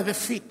caught him by the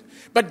feet.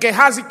 But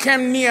Gehazi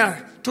came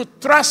near to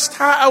thrust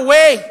her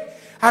away.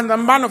 And the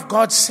man of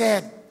God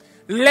said,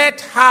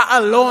 let her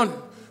alone,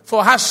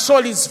 for her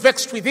soul is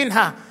vexed within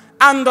her.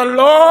 And the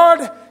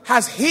Lord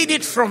has hid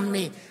it from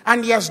me,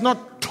 and he has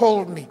not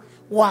told me.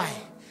 Why?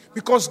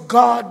 Because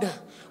God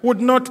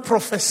would not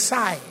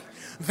prophesy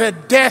the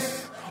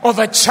death of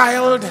a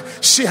child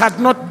she had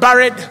not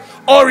buried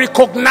or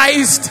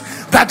recognized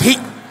that he...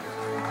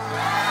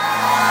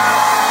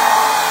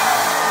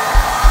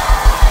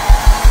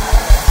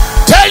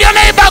 Tell your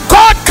neighbor,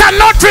 God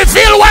cannot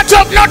reveal what you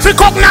have not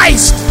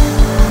recognized.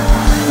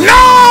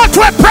 Not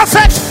to a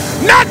prophet,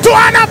 not to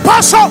an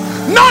apostle,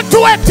 not to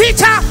a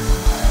teacher.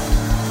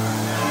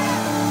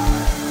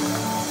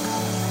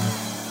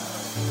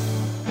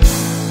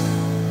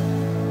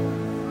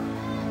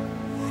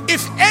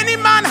 If any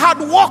man had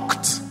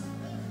walked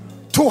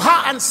to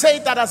her and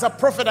said that as a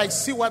prophet, I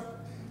see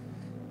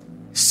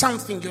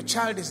something, your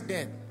child is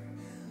dead,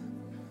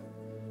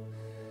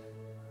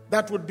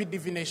 that would be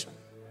divination.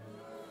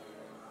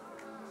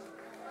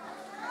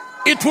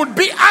 It would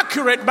be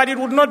accurate, but it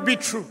would not be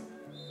true.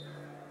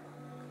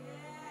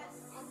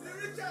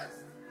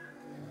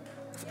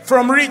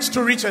 From rich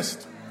to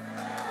richest.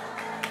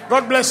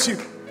 God bless you.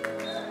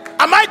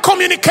 Am I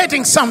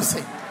communicating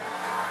something?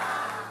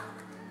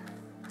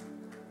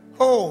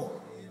 Oh,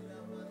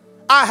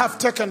 I have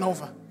taken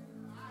over.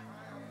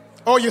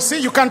 Oh, you see,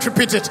 you can't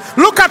repeat it.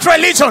 Look at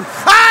religion.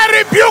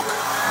 I rebuke.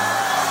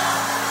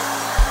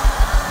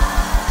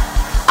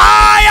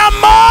 I am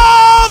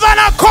more than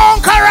a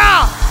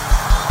conqueror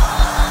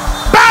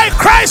by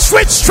Christ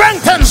which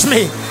strengthens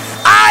me.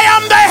 I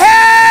am the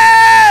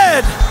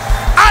head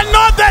and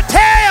not the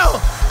tail.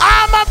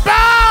 I am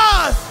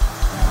above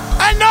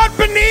and not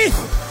beneath.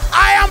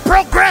 I am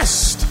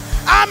progressed.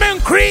 I'm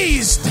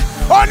increased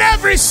on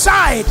every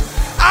side.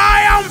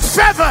 I am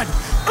favored.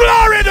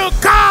 Glory to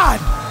God.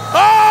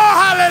 Oh,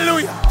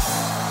 hallelujah.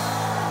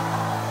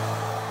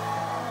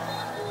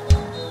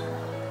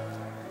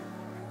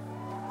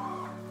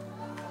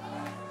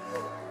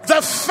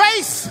 The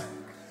faith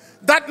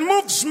that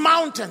moves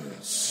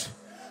mountains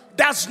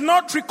does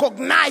not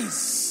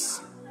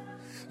recognize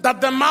that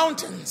the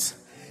mountains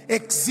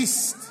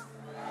exist.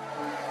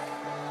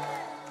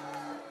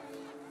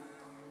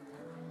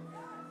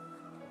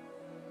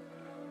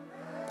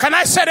 Can Can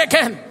I say it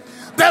again?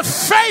 The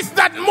faith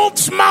that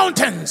moves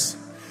mountains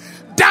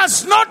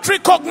does not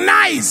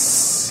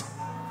recognize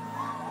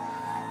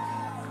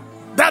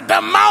that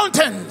the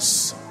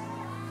mountains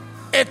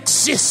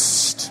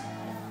exist.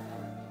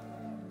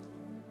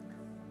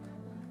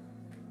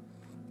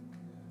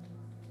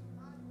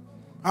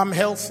 I'm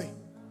healthy.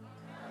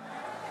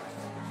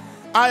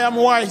 I am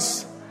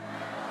wise.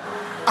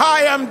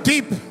 I am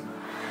deep.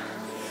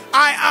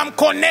 I am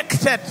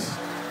connected.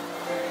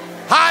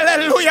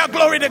 Hallelujah,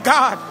 glory to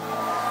God.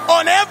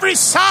 On every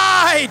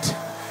side,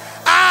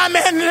 I'm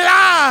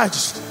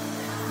enlarged.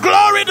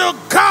 Glory to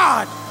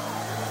God.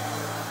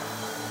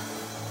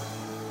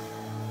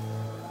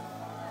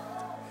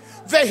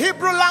 The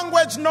Hebrew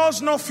language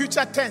knows no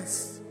future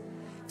tense.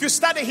 If you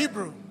study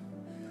Hebrew,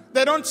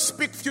 they don't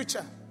speak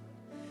future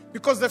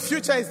because the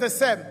future is the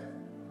same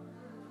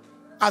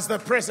as the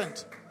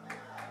present.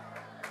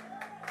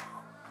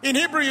 In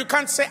Hebrew, you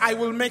can't say, I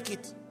will make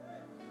it.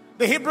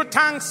 The Hebrew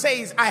tongue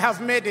says, I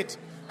have made it.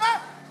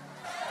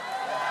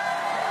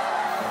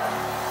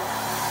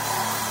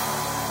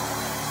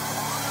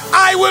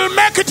 I will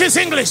make it is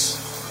English.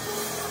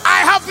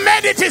 I have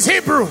made it is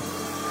Hebrew.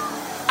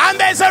 And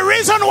there's a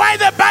reason why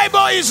the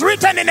Bible is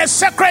written in a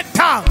sacred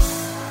tongue.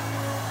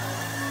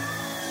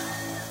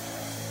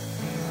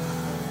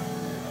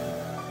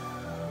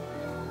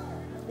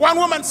 One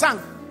woman sang,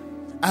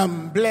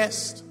 I'm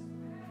blessed.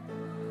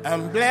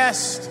 I'm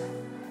blessed.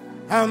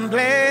 I'm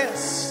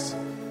blessed.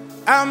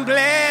 I'm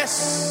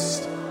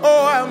blessed.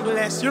 Oh, I'm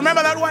blessed. You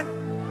remember that one?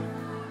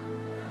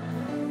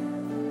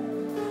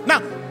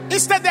 Now,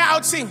 instead they're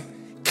out singing,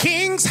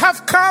 kings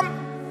have come.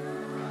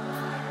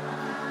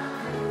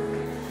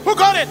 Who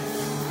got it?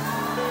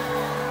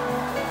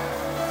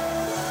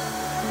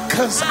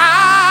 Because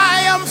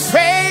I am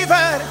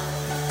favored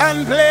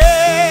and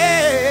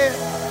blessed.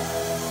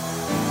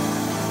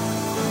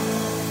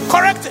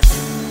 Correct it.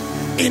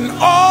 In all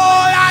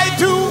I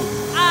do,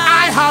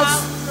 I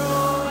have.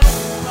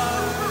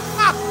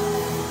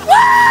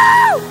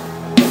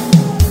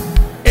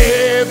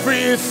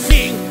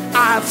 Everything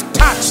I've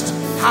touched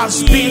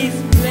has been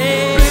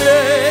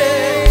blessed.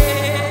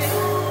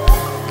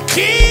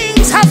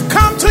 Kings have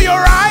come to your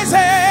rising.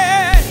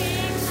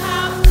 Kings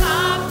have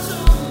come to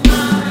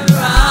my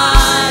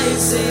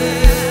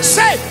rising.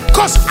 Say,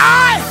 because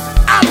I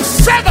am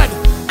favored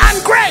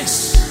and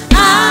grace.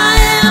 I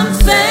am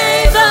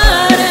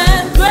favored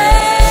and grace.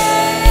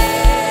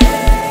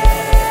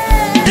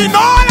 In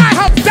all I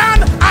have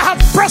done, I have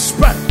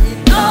prospered.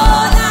 In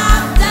all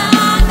I've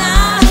done, I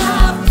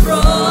have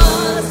prospered.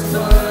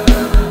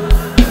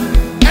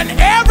 And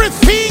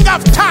everything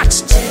I've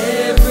touched,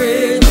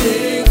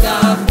 Everything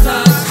I've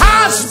touched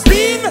has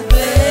been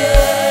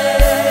blessed.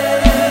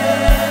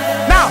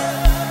 Now,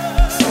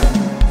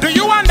 do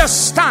you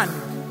understand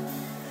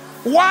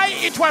why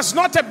it was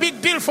not a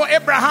big deal for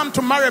Abraham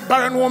to marry a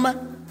barren woman?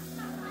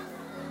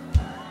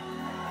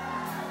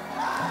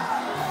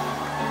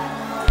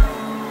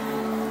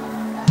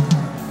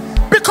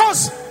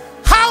 Because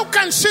how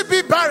can she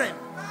be barren?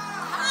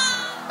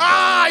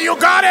 You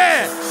got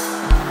it.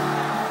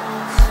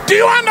 Do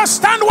you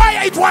understand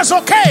why it was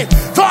okay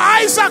for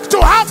Isaac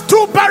to have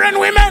two barren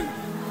women?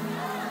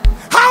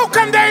 How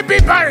can they be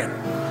barren?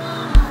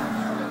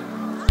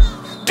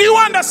 Do you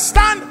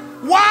understand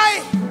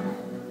why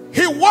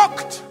he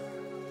walked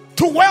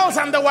to wells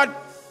and they were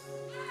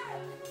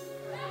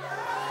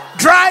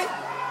dry?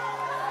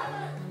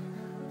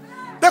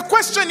 The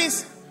question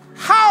is,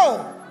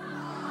 how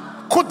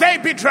could they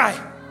be dry?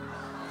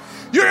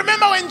 You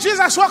remember when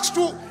Jesus walks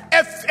to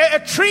a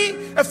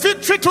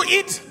fig tree to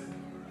eat,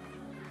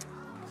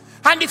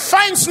 and he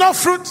finds no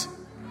fruit?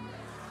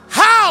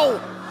 How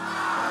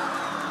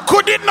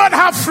could it not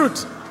have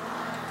fruit?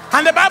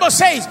 And the Bible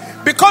says,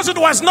 because it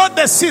was not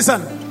the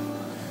season.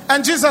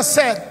 And Jesus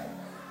said,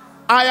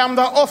 I am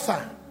the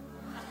author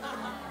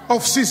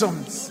of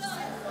seasons.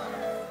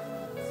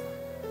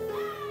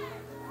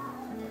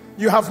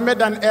 You have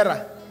made an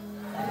error.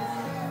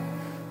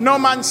 No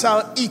man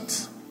shall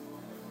eat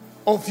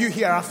of you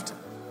hereafter.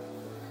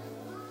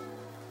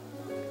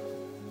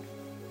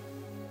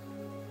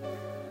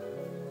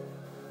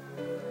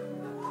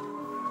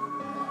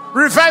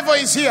 Revival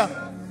is here.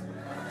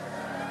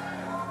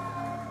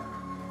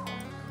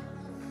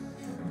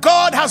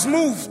 God has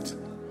moved.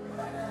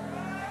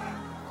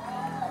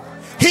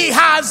 He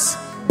has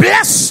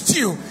blessed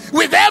you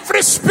with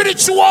every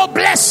spiritual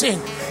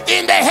blessing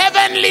in the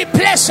heavenly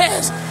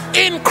places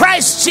in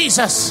Christ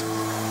Jesus.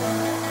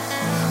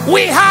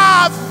 We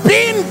have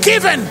been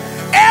given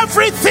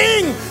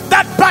everything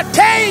that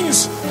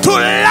pertains to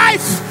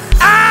life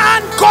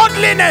and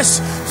godliness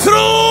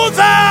through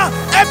the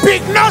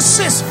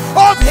epignosis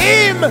of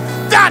him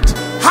that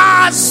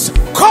has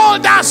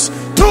called us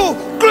to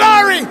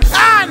glory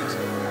and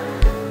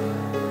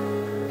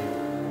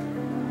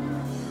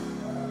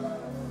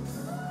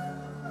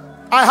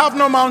I have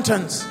no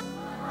mountains.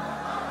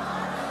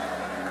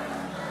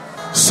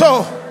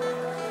 So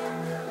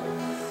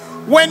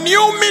when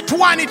you meet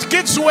one, it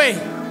gives way.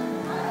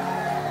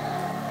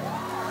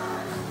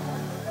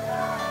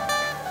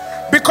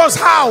 Because Because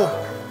how?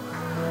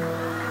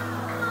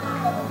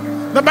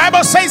 The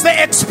Bible says the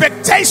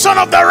expectation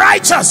of the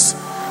righteous,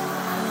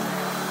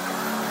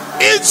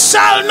 it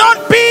shall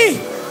not be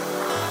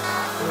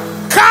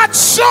cut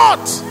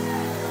short.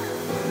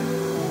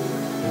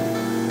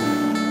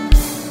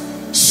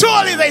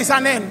 Surely there is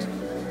an end.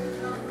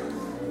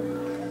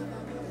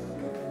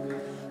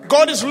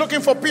 God is looking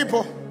for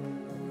people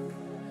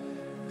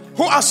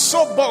who are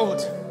so bold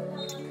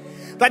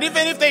that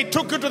even if they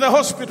took you to the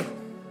hospital,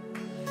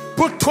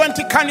 put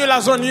 20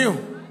 cannulas on you,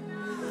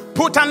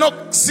 put an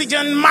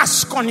oxygen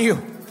mask on you,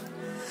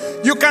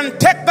 you can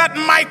take that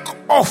mic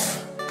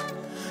off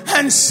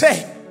and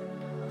say,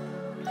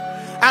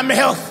 I'm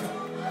healthy.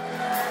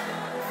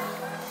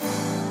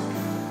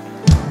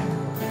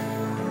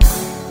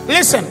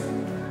 Listen,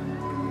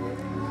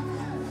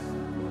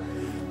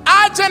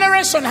 our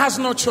generation has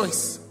no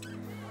choice.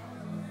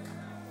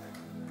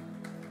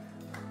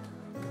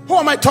 Who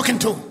am I talking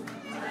to?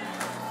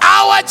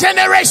 Our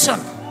generation.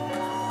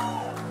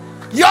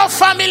 Your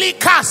family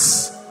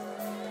curse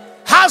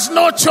has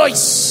no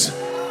choice.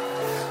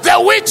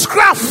 The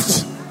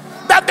witchcraft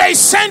that they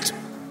sent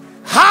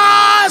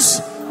has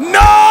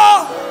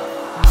no.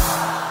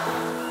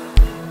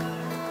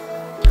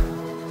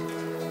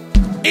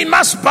 It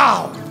must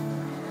bow.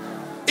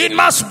 It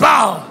must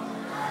bow.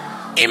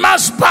 It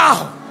must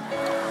bow.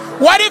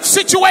 What if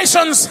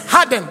situations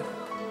harden?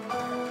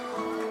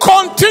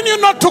 Continue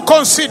not to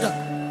consider.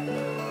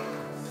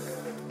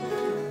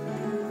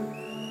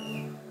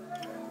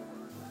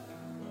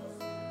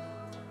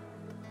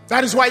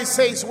 That is why it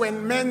says,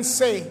 when men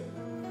say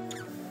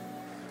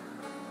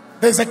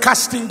there's a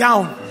casting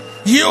down,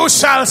 you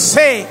shall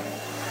say.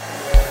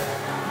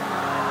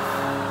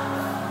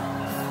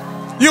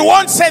 You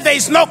won't say there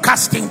is no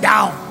casting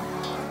down.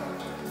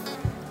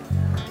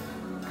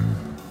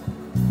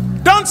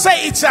 Don't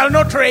say it shall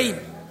not rain.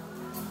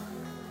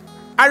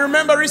 I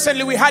remember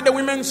recently we had a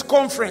women's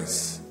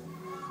conference.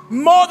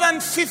 More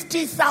than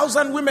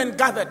 50,000 women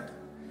gathered.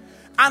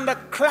 And the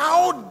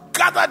cloud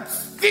gathered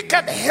thick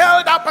and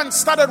held up and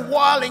started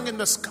whirling in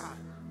the sky.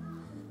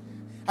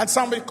 And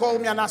somebody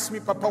called me and asked me,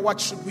 Papa, what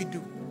should we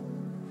do?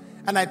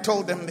 And I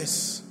told them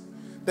this: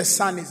 the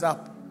sun is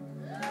up.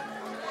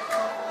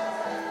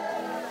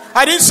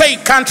 I didn't say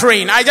it can't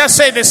rain. I just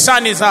say the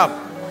sun is up.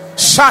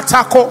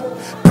 Shatako,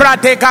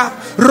 Pradega,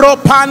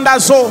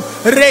 Ropandazo,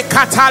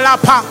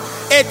 Rekatalapa,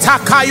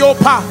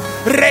 Etakayopa,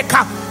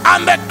 Reka.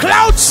 And the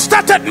clouds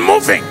started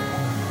moving.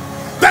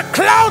 The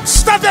clouds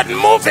started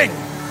moving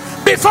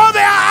before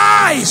their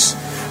eyes.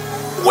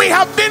 We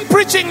have been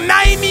preaching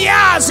 9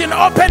 years in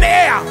open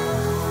air.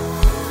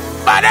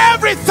 But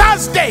every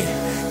Thursday,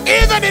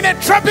 even in a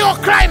tropical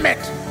climate,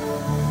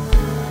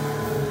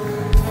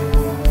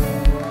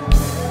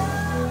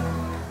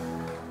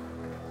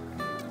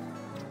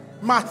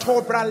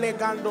 Matobra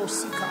legando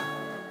sika.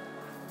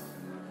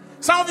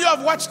 Some of you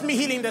have watched me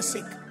healing the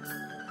sick.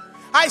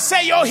 I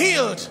say you're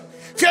healed.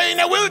 If you're in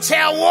a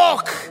wheelchair,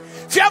 walk.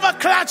 If you have a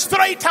clutch,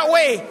 throw it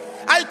away.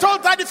 I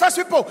told 31st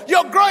people,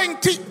 you're growing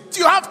teeth.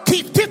 You have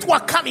teeth. Teeth were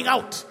coming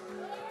out.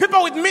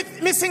 People with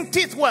missing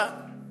teeth were.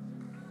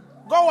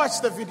 Go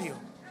watch the video.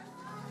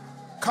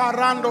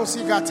 Karando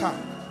sigata.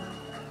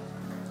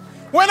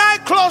 When I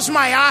close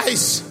my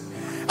eyes,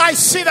 I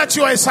see that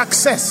you are a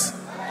success.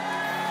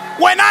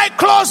 When I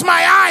close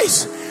my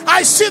eyes,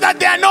 I see that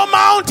there are no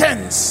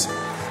mountains,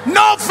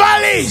 no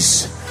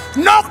valleys,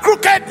 no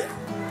crooked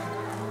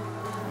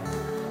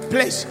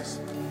places.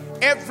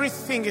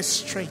 Everything is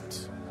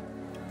straight.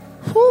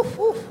 Whoo,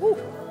 whoo, whoo.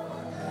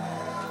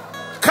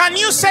 Can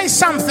you say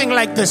something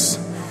like this?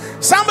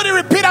 Somebody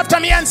repeat after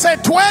me and say,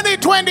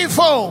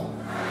 2024.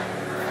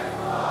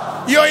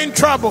 You're in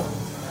trouble.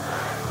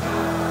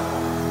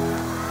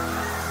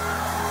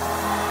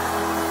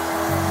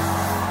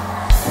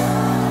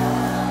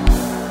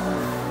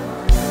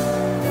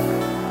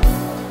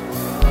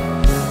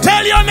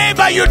 Tell your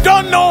neighbor you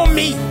don't know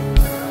me.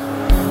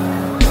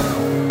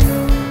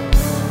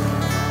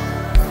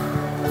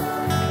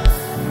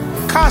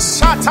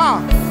 Kasata.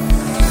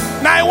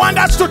 Now I want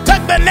us to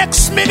take the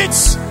next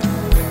minutes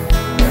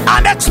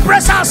and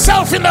express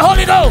ourselves in the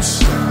Holy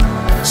Ghost.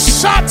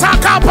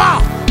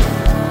 Shatakapa.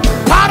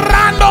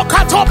 Parando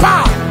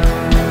katopa.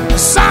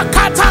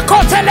 Sakata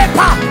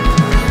kotelepa.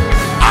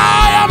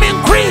 I am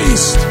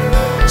increased.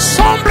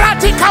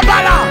 Sombrati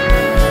kabala.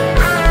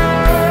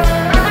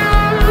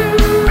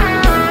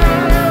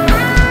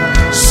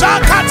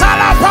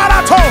 Sakatala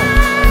parato.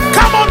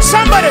 Come on,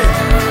 somebody.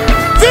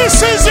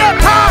 This is your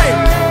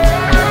time.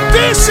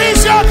 This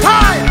is your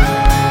time.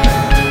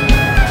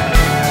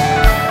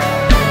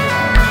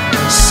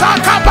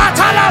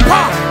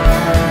 Sakabatalapa.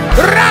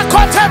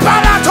 Rakote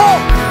balato.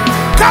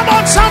 Come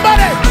on,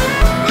 somebody.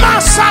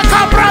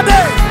 Masaka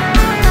brade.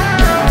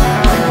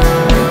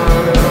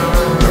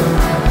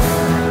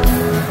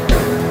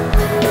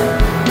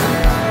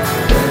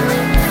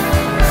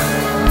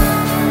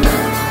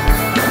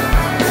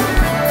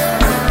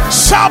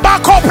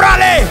 Shabako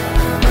prale.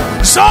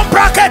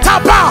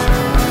 Zombraketapa.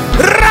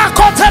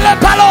 Rakotele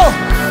palo.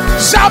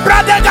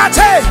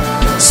 Zabradegate.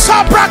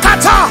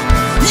 Sabrakata.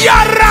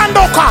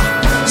 Yarandoka,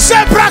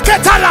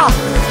 Zebraketala,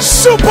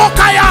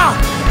 Supokaya,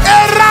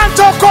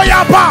 Eranto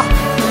Koyapa,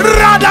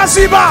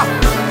 Radaziba,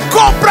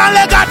 Kopra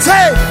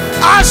Legate,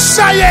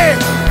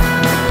 Asaye.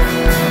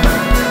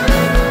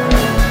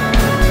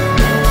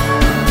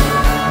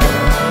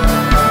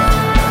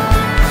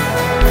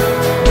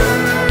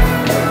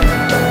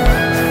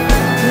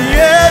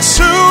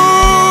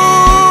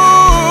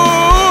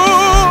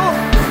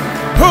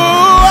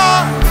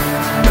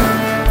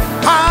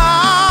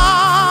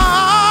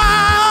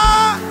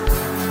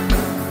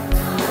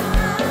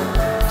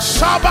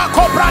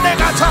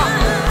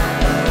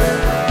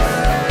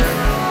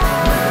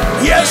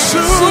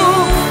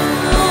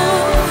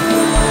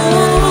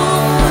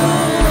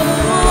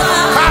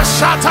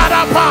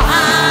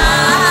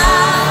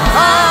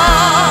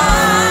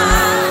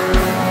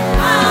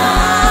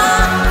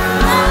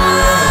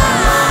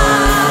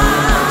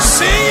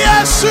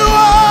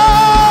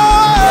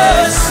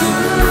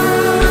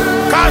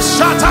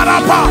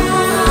 Shatarapa,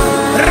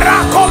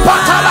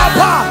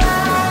 Rakopatalapa,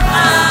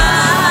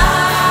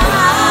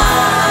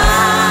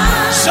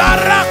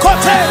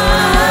 Sharakote,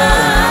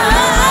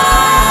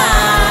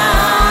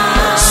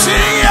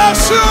 sing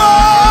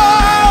Yeshua,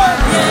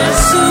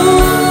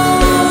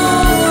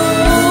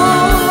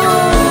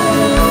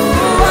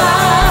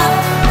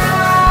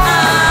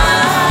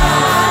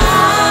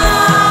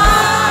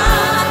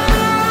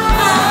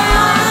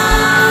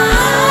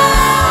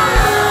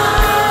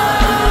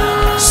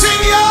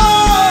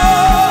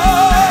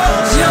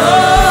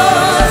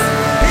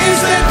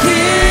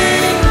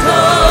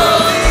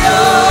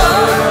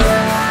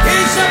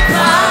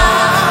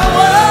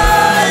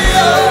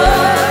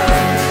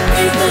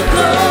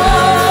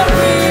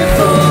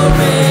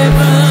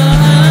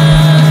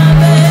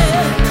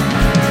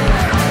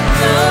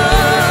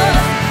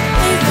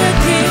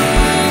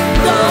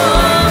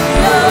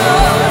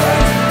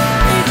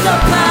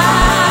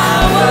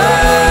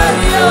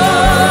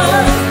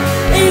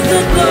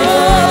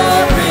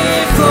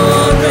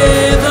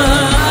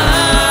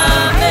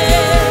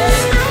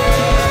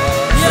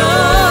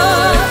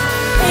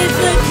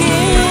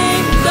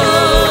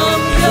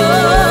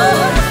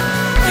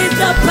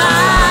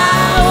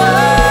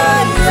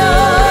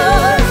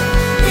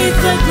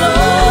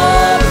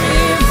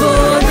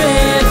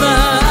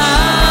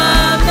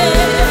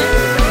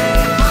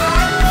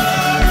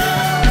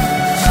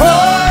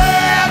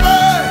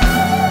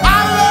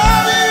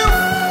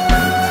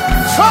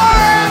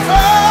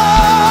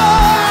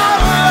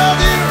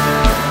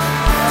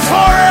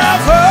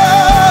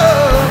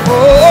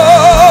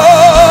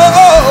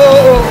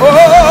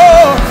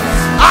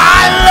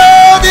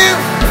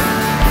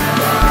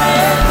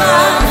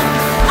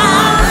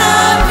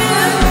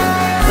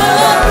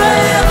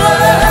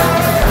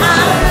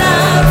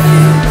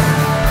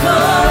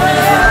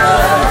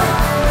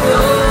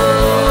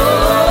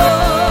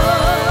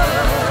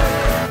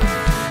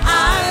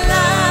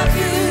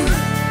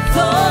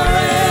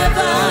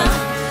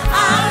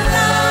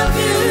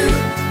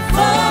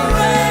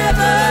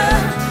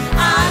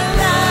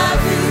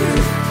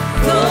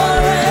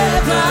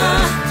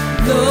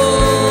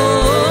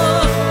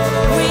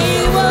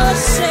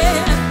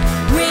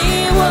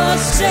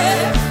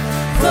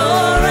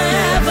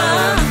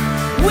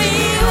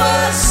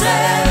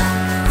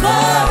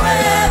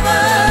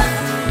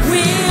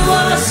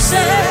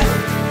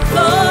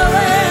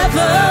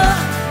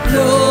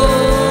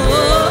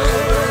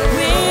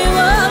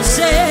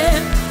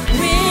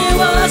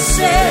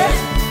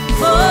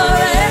 for